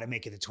I got to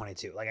make it to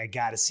 22. Like I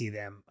got to see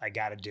them. I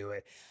got to do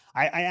it.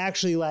 I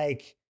actually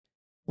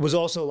was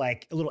also a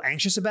little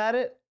anxious about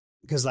it,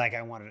 because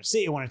I wanted to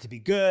see, I wanted it to be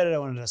good. I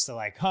wanted us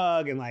to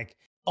hug, and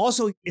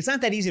also it's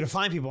not that easy to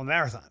find people in the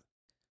marathon.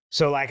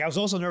 So I was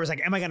also nervous,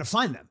 am I going to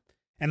find them?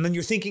 And then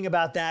you're thinking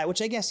about that,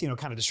 which I guess,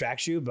 kind of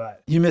distracts you,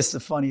 but. You missed the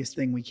funniest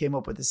thing. We came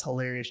up with this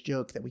hilarious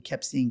joke that we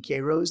kept seeing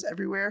Cairos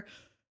everywhere.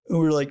 And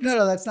we were like,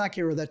 no, that's not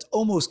Cairo. That's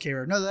almost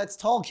Cairo. No, that's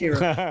tall Cairo.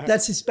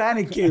 That's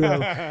Hispanic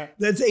Cairo.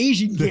 That's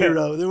Asian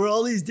Cairo. There were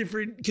all these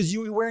different, because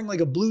you were wearing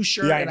a blue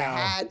shirt and a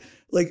hat.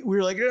 We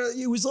were like,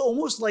 it was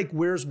almost like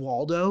Where's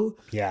Waldo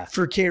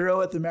for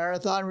Cairo at the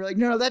marathon. We were like,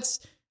 no,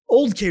 that's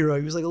old Cairo.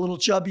 He was a little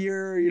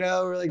chubbier,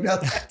 We're like, no,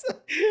 that's,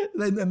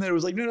 and there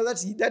was no,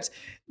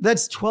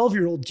 that's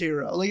 12-year-old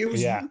Cairo. It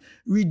was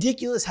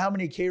ridiculous how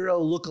many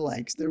Cairo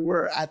lookalikes there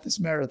were at this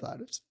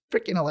marathon. It's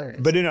freaking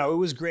hilarious. But it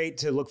was great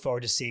to look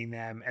forward to seeing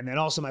them. And then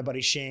also my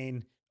buddy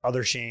Shane,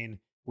 other Shane,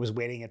 was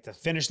waiting at the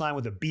finish line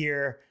with a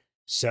beer.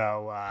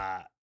 So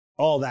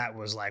all that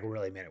was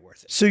really made it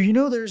worth it. So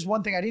there's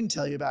one thing I didn't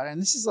tell you about, and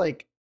this is I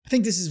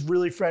think this is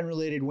really friend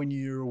related when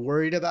you're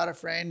worried about a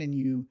friend and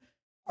you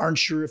aren't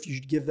sure if you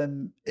should give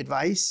them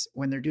advice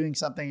when they're doing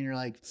something and you're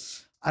like,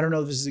 I don't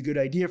know if this is a good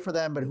idea for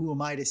them, but who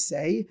am I to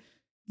say?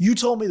 You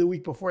told me the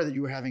week before that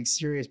you were having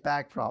serious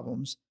back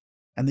problems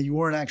and that you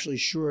weren't actually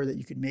sure that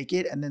you could make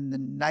it. And then the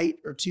night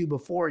or two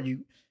before,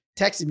 you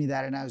texted me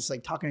that, and I was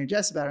talking to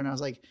Jess about it, and I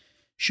was like,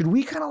 should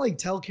we kind of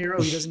tell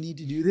Cairo he doesn't need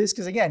to do this?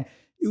 Because again,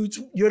 you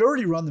had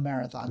already run the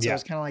marathon. So I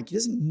was kind of he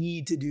doesn't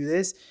need to do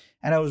this.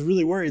 And I was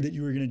really worried that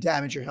you were going to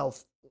damage your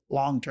health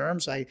long term.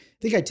 So I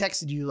think I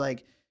texted you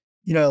like,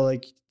 you know,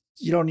 like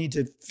you don't need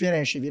to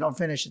finish. If you don't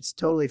finish, it's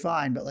totally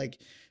fine. But like,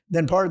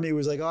 then part of me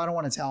was like, oh, I don't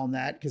want to tell him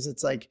that because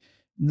it's like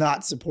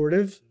not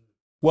supportive.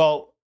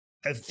 Well,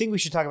 I think we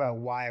should talk about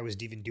why I was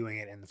even doing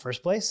it in the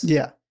first place.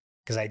 Yeah.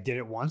 Because I did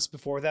it once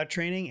before without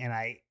training. And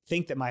I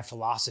think that my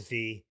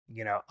philosophy,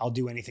 you know, I'll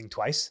do anything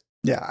twice.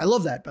 Yeah. I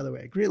love that, by the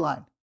way. Great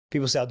line.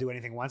 People say I'll do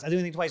anything once. I'll do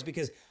anything twice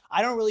because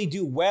I don't really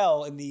do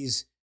well in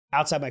these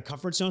outside my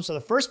comfort zone. So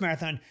the first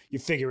marathon, you're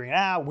figuring it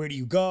out. Where do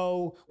you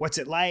go? What's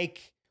it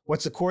like?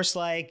 What's the course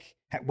like?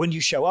 When do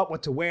you show up?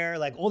 What to wear?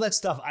 Like all that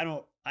stuff.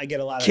 I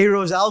get a lot of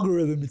Cairo's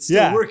algorithm. It's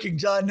still working.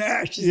 John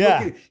Nash.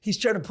 He's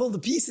trying to pull the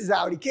pieces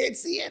out. He can't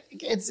see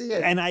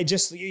it. And I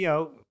just, you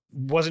know,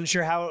 wasn't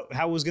sure how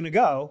it was going to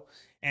go.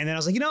 And then I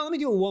was like, you know, let me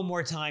do it one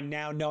more time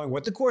now, knowing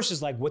what the course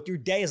is like, what your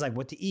day is like,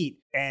 what to eat.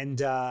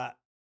 And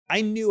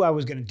I knew I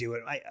was going to do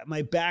it.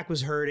 My back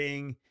was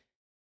hurting.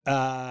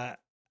 I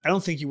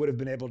don't think you would have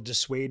been able to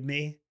dissuade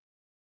me.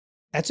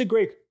 That's a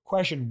great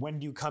question. When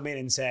do you come in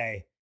and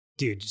say,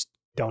 dude, just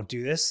don't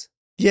do this?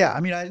 Yeah. I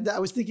mean, I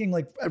was thinking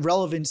like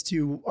relevance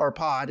to our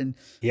pod and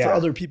for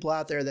other people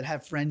out there that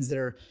have friends that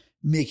are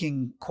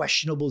making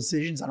questionable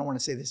decisions. I don't want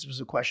to say this was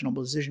a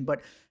questionable decision,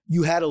 but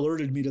you had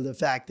alerted me to the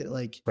fact that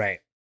like,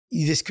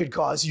 this could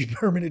cause you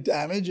permanent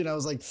damage. And I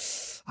was like,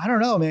 I don't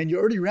know, man, you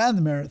already ran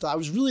the marathon. I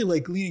was really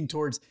like leaning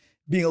towards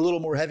being a little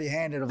more heavy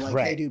handed of like,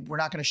 hey dude, we're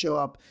not going to show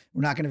up.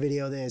 We're not going to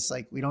video this.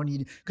 Like we don't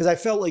need, because I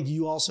felt like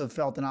you also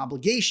felt an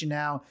obligation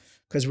now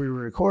because we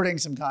were recording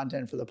some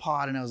content for the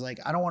pod. And I was like,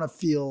 I don't want to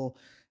feel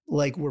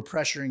like we're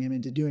pressuring him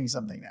into doing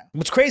something now.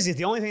 What's crazy is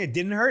the only thing that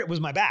didn't hurt was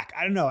my back.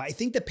 I don't know. I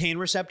think the pain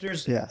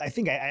receptors, I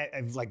think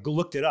I've like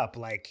looked it up.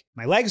 Like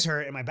my legs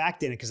hurt and my back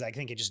didn't because I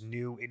think it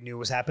knew it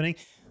was happening.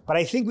 But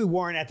I think we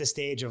weren't at the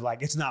stage of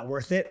like, it's not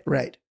worth it.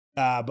 Right.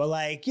 But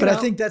like, you know, I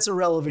think that's a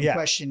relevant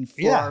question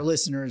for our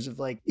listeners of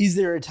like, is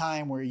there a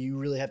time where you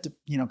really have to,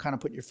 you know, kind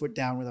of put your foot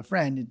down with a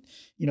friend? And,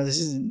 you know, this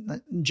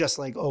isn't just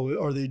like,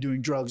 oh, are they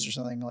doing drugs or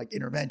something like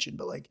intervention?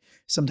 But like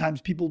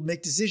sometimes people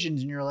make decisions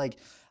and you're like,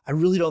 I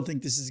really don't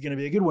think this is going to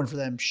be a good one for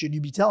them. Should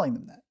you be telling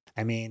them that?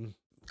 I mean,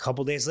 a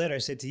couple days later, I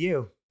said to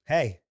you,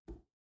 hey,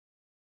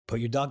 put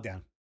your dog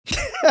down.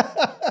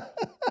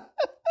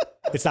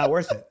 It's not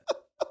worth it.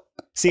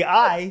 See,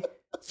 I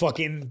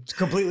fucking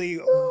completely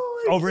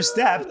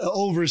overstepped.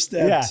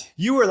 Yeah.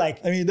 You were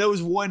like, I mean, that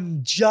was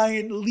one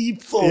giant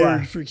leap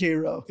forward for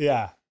Cairo.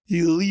 Yeah.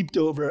 He leaped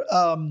over.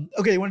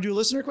 Okay. You want to do a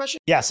listener question?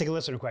 Yeah. Let's take a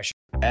listener question.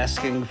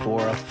 Asking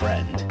for a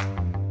friend.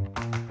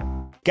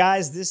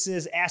 Guys, this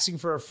is Asking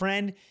for a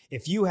Friend.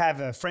 If you have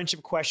a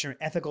friendship question or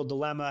ethical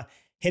dilemma,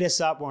 hit us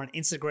up. We're on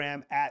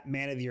Instagram at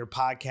Man of the Year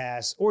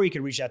Podcast, or you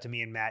can reach out to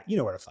me and Matt. You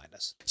know where to find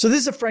us. So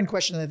this is a friend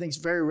question that I think is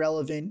very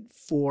relevant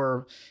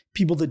for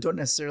people that don't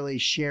necessarily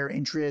share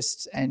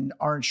interests and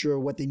aren't sure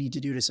what they need to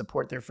do to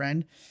support their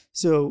friend.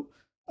 So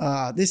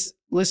this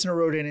listener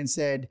wrote in and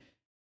said,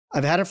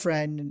 I've had a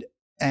friend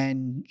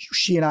and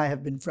she and I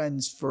have been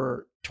friends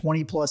for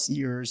 20 plus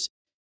years.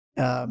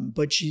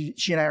 But she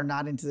and I are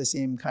not into the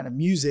same kind of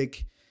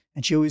music.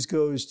 And she always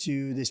goes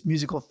to this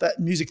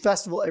music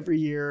festival every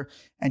year.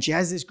 And she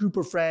has this group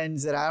of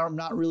friends that I'm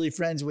not really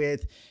friends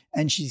with.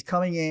 And she's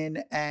coming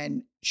in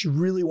and she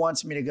really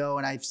wants me to go.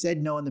 And I've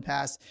said no in the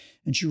past.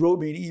 And she wrote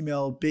me an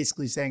email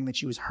basically saying that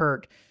she was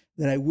hurt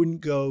that I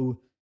wouldn't go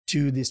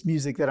to this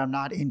music that I'm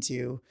not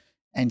into.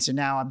 And so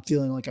now I'm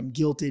feeling like I'm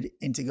guilted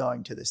into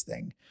going to this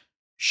thing.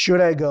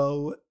 Should I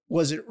go?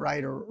 Was it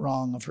right or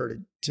wrong of her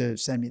to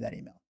send me that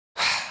email?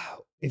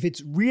 If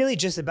it's really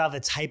just about the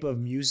type of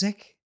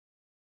music,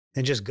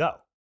 then just go.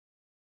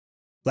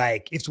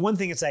 Like, if it's one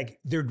thing, it's like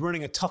they're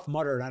running a Tough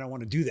Mudder and I don't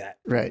want to do that.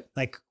 Right.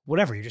 Like,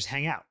 whatever, you just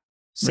hang out.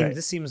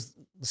 This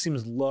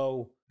seems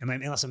low,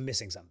 unless I'm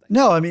missing something.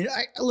 No, I mean,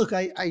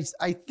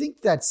 I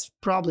think that's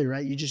probably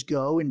right. You just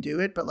go and do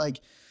it. But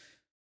like,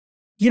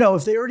 you know,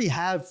 if they already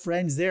have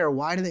friends there,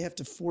 why do they have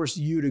to force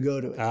you to go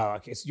to it? Oh,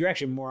 okay. So you're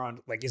actually more on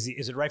like, is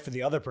it right for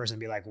the other person to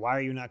be like, why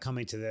are you not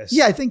coming to this?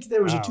 Yeah, I think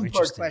there was a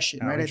two-part question,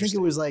 right? I think it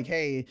was like,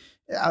 hey,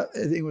 I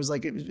think it was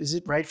like, is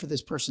it right for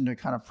this person to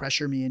kind of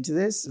pressure me into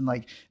this and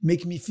like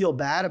make me feel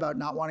bad about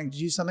not wanting to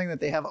do something that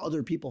they have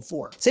other people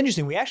for? It's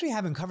interesting. We actually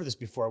haven't covered this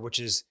before, which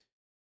is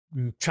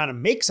trying to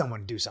make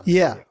someone do something.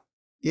 Yeah. For you.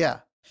 Yeah.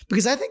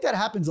 Because I think that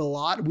happens a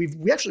lot.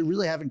 We actually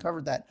really haven't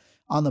covered that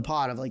on the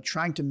pod of like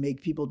trying to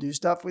make people do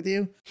stuff with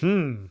you.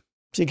 See,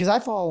 because I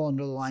fall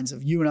under the lines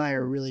of you and I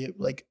are really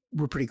like,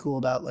 we're pretty cool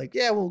about like,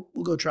 yeah, we'll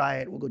go try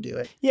it. We'll go do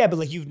it. Yeah. But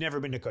like, you've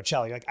never been to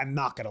Coachella. You're like, I'm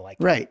not going to like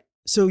it. Right.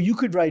 So you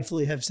could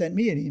rightfully have sent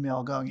me an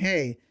email going,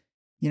 hey,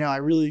 you know, I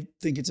really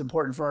think it's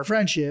important for our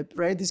friendship,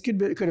 right? This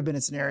could have been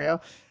a scenario.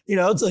 You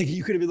know, it's like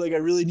you could have been like, I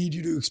really need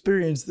you to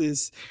experience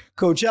this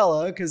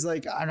Coachella because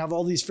like I have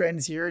all these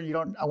friends here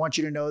and I want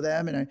you to know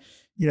them. And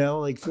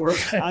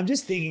I'm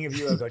just thinking of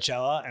you at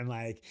Coachella and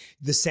like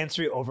the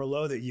sensory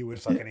overload that you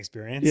would fucking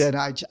experience. Yeah.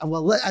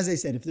 No, as I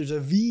said, if there's a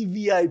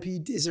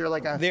VVIP, is there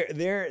like a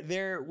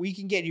we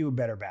can get you a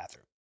better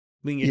bathroom.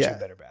 We can get you a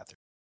better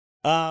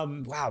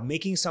bathroom. Wow.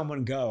 Making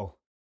someone go.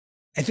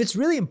 If it's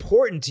really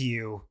important to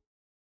you,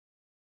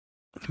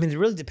 I mean, it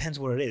really depends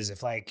what it is.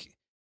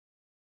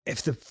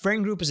 If the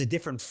friend group is a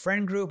different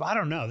friend group, I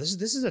don't know. This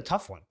is a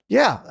tough one.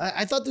 Yeah,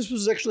 I thought this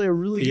was actually a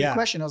really good Yeah.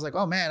 question. I was like,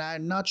 oh man,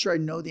 I'm not sure I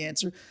know the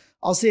answer.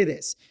 I'll say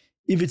this.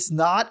 If it's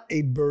not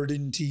a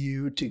burden to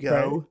you to go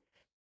Right.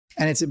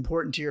 and it's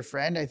important to your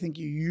friend, I think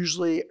you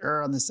usually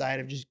err on the side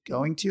of just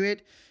going to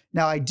it.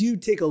 Now, I do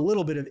take a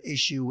little bit of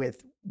issue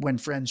with when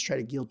friends try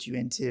to guilt you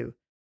into,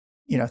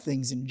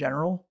 things in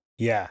general,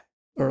 Yeah.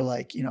 or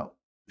like,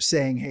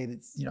 saying, hey,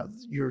 that's,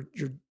 you're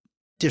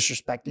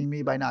disrespecting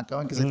me by not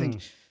going. Cause I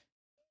think,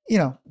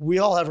 we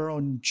all have our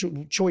own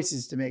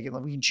choices to make, and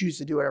like, we can choose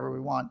to do whatever we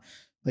want.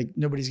 Like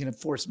nobody's going to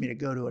force me to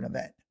go to an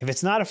event. If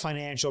it's not a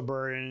financial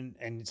burden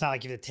and it's not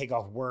like you have to take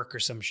off work or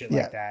some shit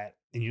Yeah. like that,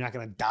 and you're not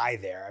going to die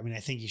there, I mean, I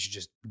think you should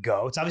just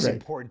go. It's obviously Right.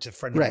 important to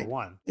friend number Right.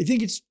 one. I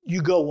think it's,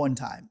 you go one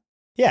time.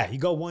 Yeah, you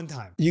go one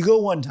time. You go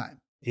one time.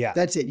 Yeah.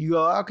 That's it. You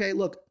go, okay,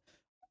 look,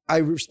 I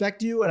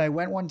respect you and I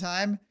went one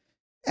time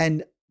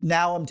and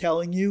now I'm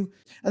telling you.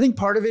 I think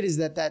part of it is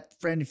that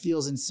friend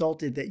feels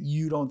insulted that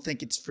you don't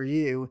think it's for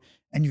you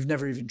and you've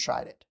never even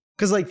tried it.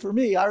 Because like for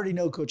me, I already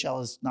know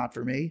Coachella's not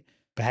for me.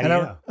 But how do you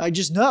And know? I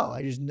just know.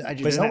 I just But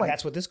know.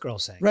 that's what this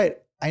girl's saying. Right.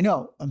 I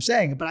know. I'm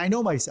saying it, but I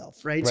know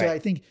myself. Right. So Right. I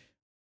think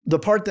the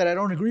part that I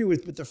don't agree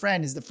with the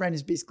friend is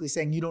basically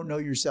saying you don't know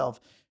yourself.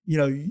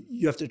 You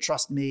have to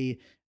trust me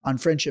on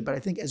friendship. But I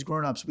think as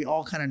grown-ups, we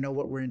all kind of know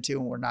what we're into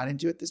and we're not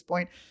into at this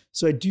point.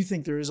 So I do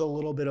think there is a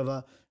little bit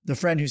of the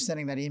friend who's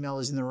sending that email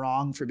is in the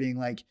wrong for being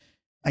like,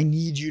 I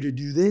need you to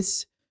do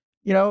this.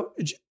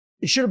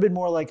 It should have been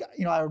more like,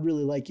 I would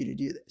really like you to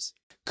do this.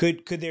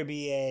 Could there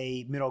be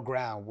a middle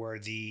ground where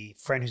the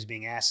friend who's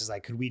being asked is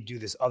like, could we do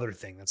this other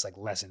thing that's like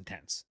less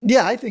intense?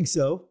 Yeah, I think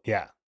so.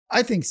 Yeah.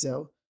 I think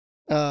so.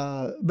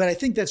 But I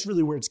think that's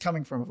really where it's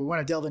coming from. If we want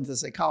to delve into the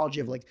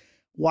psychology of like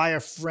why a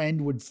friend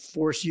would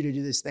force you to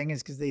do this thing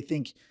is because they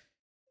think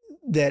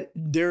that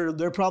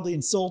they're probably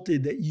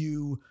insulted that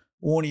you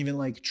won't even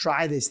like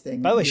try this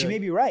thing. By the way, she You're may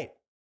like, be right.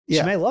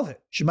 Yeah. She may love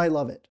it. She might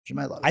love it. She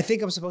might love it. I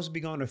think I'm supposed to be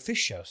going to a fish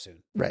show soon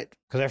Right.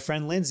 because our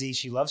friend Lindsay,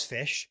 she loves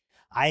fish.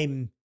 I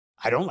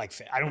don't like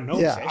fish. I don't know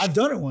Yeah, fish. I've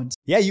done it once.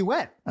 Yeah, you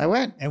went. I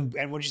went. And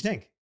what did you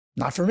think?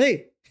 Not for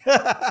me.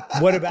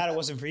 What about it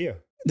wasn't for you?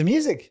 The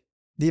music,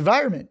 the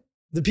environment,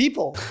 the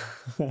people.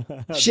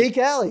 Shake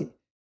Alley.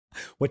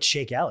 What's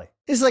Shake Alley?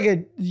 It's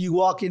like you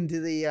walk into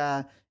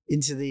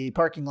the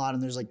parking lot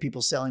and there's like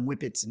people selling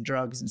whippets and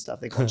drugs and stuff.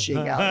 They call it Shake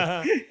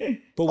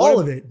Alley. But All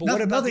of it. But what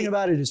about nothing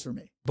about it is for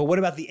me. But what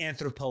about the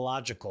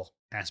anthropological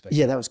aspect?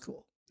 Yeah, that was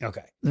cool.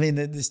 Okay. I mean,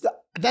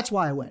 that's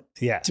why I went.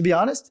 Yeah. To be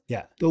honest,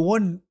 Yeah. the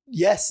one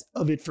yes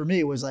of it for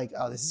me was like,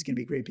 oh, this is going to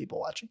be great people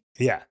watching.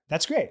 Yeah.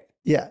 That's great.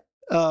 Yeah.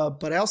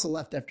 But I also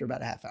left after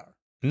about a half hour.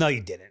 No,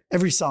 you didn't.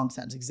 Every song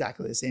sounds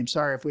exactly the same.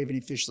 Sorry if we have any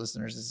fish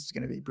listeners. This is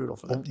going to be brutal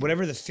for them.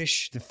 Whatever the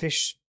fish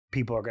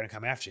people are going to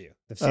come after you.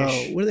 The Oh,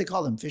 fish. what do they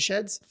call them? Fish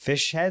heads?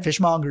 Fish head?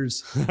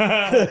 Fishmongers.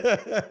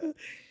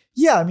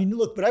 Yeah, I mean,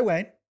 look, but I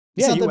went.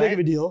 It's Yeah, not you that big went. of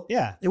a deal.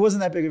 Yeah. It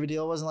wasn't that big of a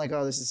deal. It wasn't like,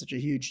 oh, this is such a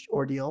huge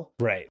ordeal.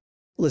 Right.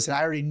 Listen,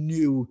 I already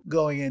knew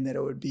going in that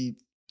it would be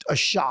a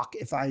shock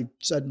if I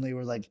suddenly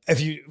were like,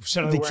 If you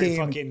suddenly wearing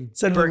became fucking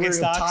suddenly wearing a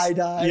Birkenstocks.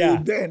 tie-dye Yeah.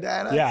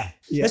 bandana. Yeah.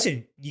 Yeah.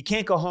 Listen, you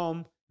can't go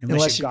home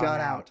Unless you've gone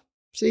out.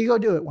 So you go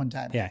do it one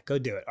time. Yeah, go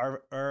do it.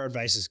 Our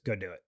advice is go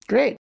do it.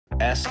 Great.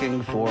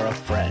 Asking for a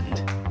friend.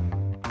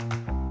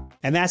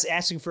 And that's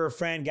asking for a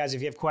friend. Guys,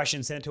 if you have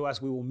questions, send it to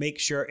us. We will make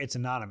sure it's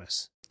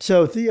anonymous.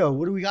 So Theo,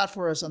 what do we got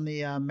for us on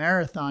the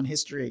marathon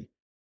history?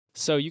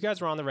 So you guys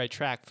were on the right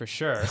track for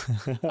sure.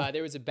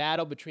 There was a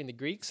battle between the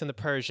Greeks and the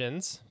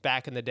Persians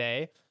back in the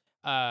day,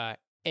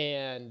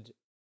 and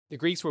the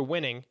Greeks were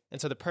winning,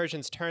 and so the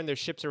Persians turned their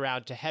ships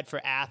around to head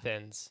for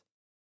Athens,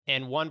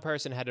 and one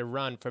person had to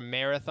run from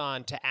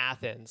Marathon to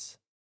Athens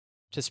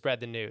to spread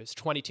the news,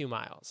 22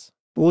 miles.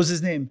 What was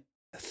his name?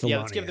 Yeah,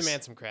 let's give the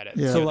man some credit.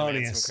 Yeah. Let's give the man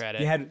Thelonious. some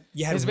credit. You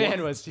had His one-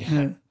 man was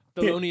Yeah.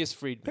 Thelonious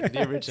Friedman,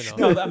 the original.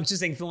 No, I'm just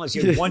saying, Thelonious,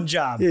 you had one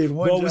job. Yeah, he had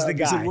one what was the job.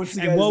 He said, guy? "What's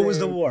the And guy's what was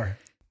the name?" war?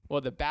 Well,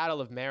 the Battle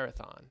of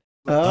Marathon.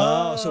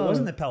 Oh, so it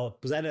wasn't the Pell.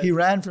 Was that a... He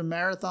ran from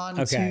Marathon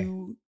Okay.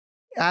 to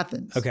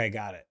Athens. Okay,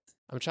 got it.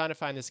 I'm trying to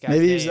find this guy's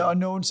Maybe name. he's an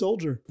unknown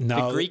soldier.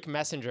 No. The Greek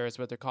messenger is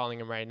what they're calling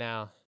him right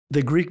now.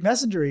 The Greek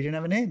messenger, he didn't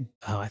have a name.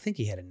 Oh, I think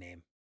he had a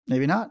name.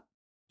 Maybe not.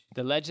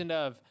 The legend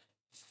of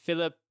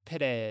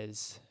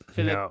Philippides.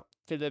 No.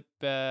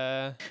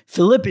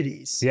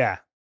 Philippides. Yeah.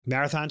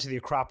 Marathon to the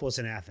Acropolis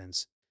in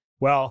Athens.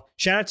 Well,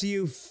 shout out to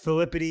you,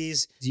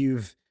 Philippides.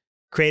 You've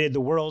created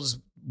the world's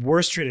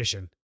worst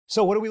tradition.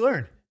 So what did we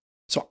learn?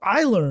 So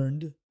I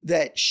learned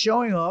that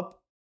showing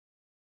up,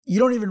 you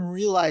don't even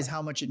realize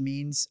how much it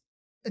means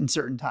in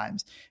certain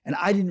times. And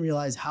I didn't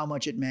realize how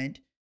much it meant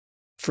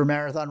for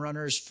marathon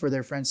runners, for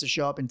their friends to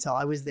show up until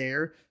I was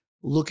there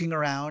looking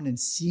around and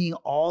seeing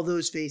all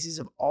those faces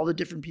of all the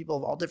different people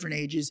of all different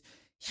ages,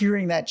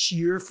 hearing that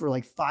cheer for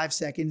like 5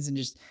 seconds and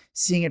just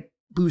seeing it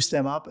boost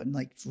them up and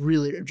like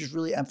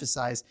really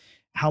emphasize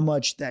how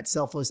much that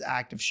selfless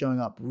act of showing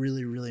up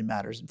really, really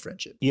matters in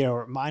friendship. You know, it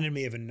reminded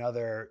me of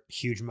another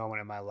huge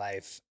moment in my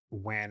life.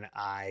 when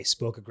I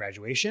spoke at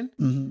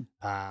graduation.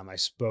 I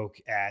spoke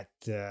at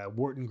the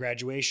Wharton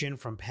graduation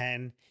from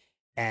Penn.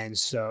 And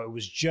so it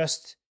was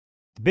just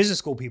the business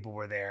school people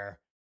were there.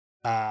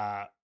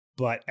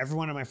 But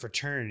everyone in my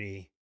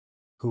fraternity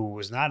who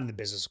was not in the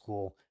business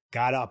school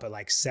got up at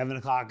like 7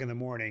 o'clock in the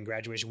morning,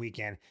 graduation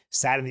weekend,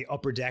 sat in the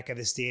upper deck of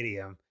the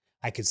stadium.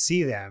 I could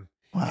see them.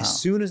 Wow.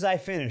 As soon as I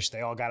finished,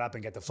 they all got up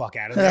and get the fuck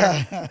out of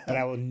there. But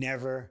I will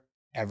never,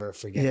 ever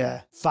forget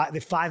it. The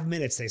 5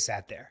 minutes they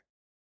sat there.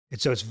 And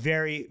so it's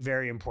very,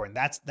 very important.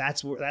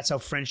 That's how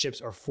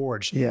friendships are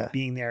forged.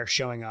 Being there,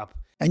 showing up.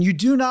 And you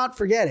do not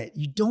forget it.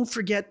 You don't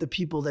forget the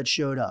people that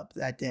showed up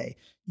that day.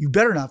 You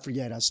better not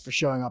forget us for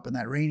showing up on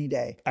that rainy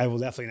day. I will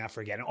definitely not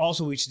forget. And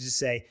also, we should just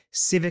say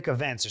civic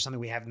events are something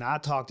we have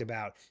not talked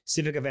about.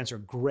 Civic events are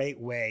a great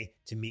way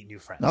to meet new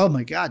friends. Oh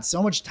my God,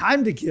 so much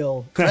time to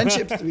kill,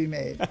 friendships to be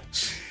made.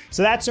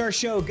 So that's our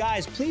show.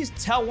 Guys, please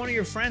tell one of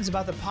your friends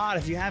about the pod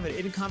if you have it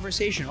in a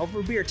conversation over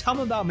a beer. Tell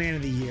them about Man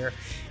of the Year.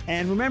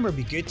 And remember,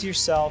 be good to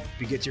yourself,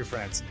 be good to your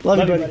friends. Love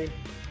you, buddy.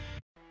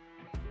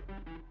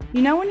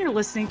 You know when you're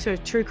listening to a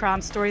true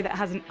crime story that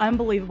has an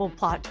unbelievable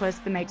plot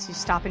twist that makes you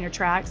stop in your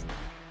tracks?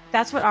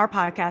 That's what our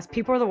podcast,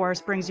 People Are the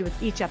Worst, brings you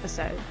with each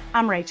episode.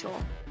 I'm Rachel.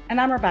 And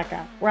I'm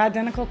Rebecca. We're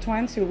identical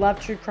twins who love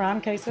true crime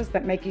cases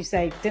that make you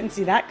say, didn't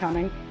see that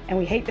coming, and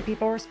we hate the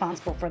people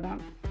responsible for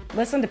them.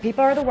 Listen to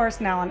People Are the Worst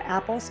now on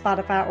Apple,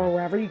 Spotify, or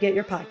wherever you get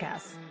your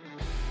podcasts.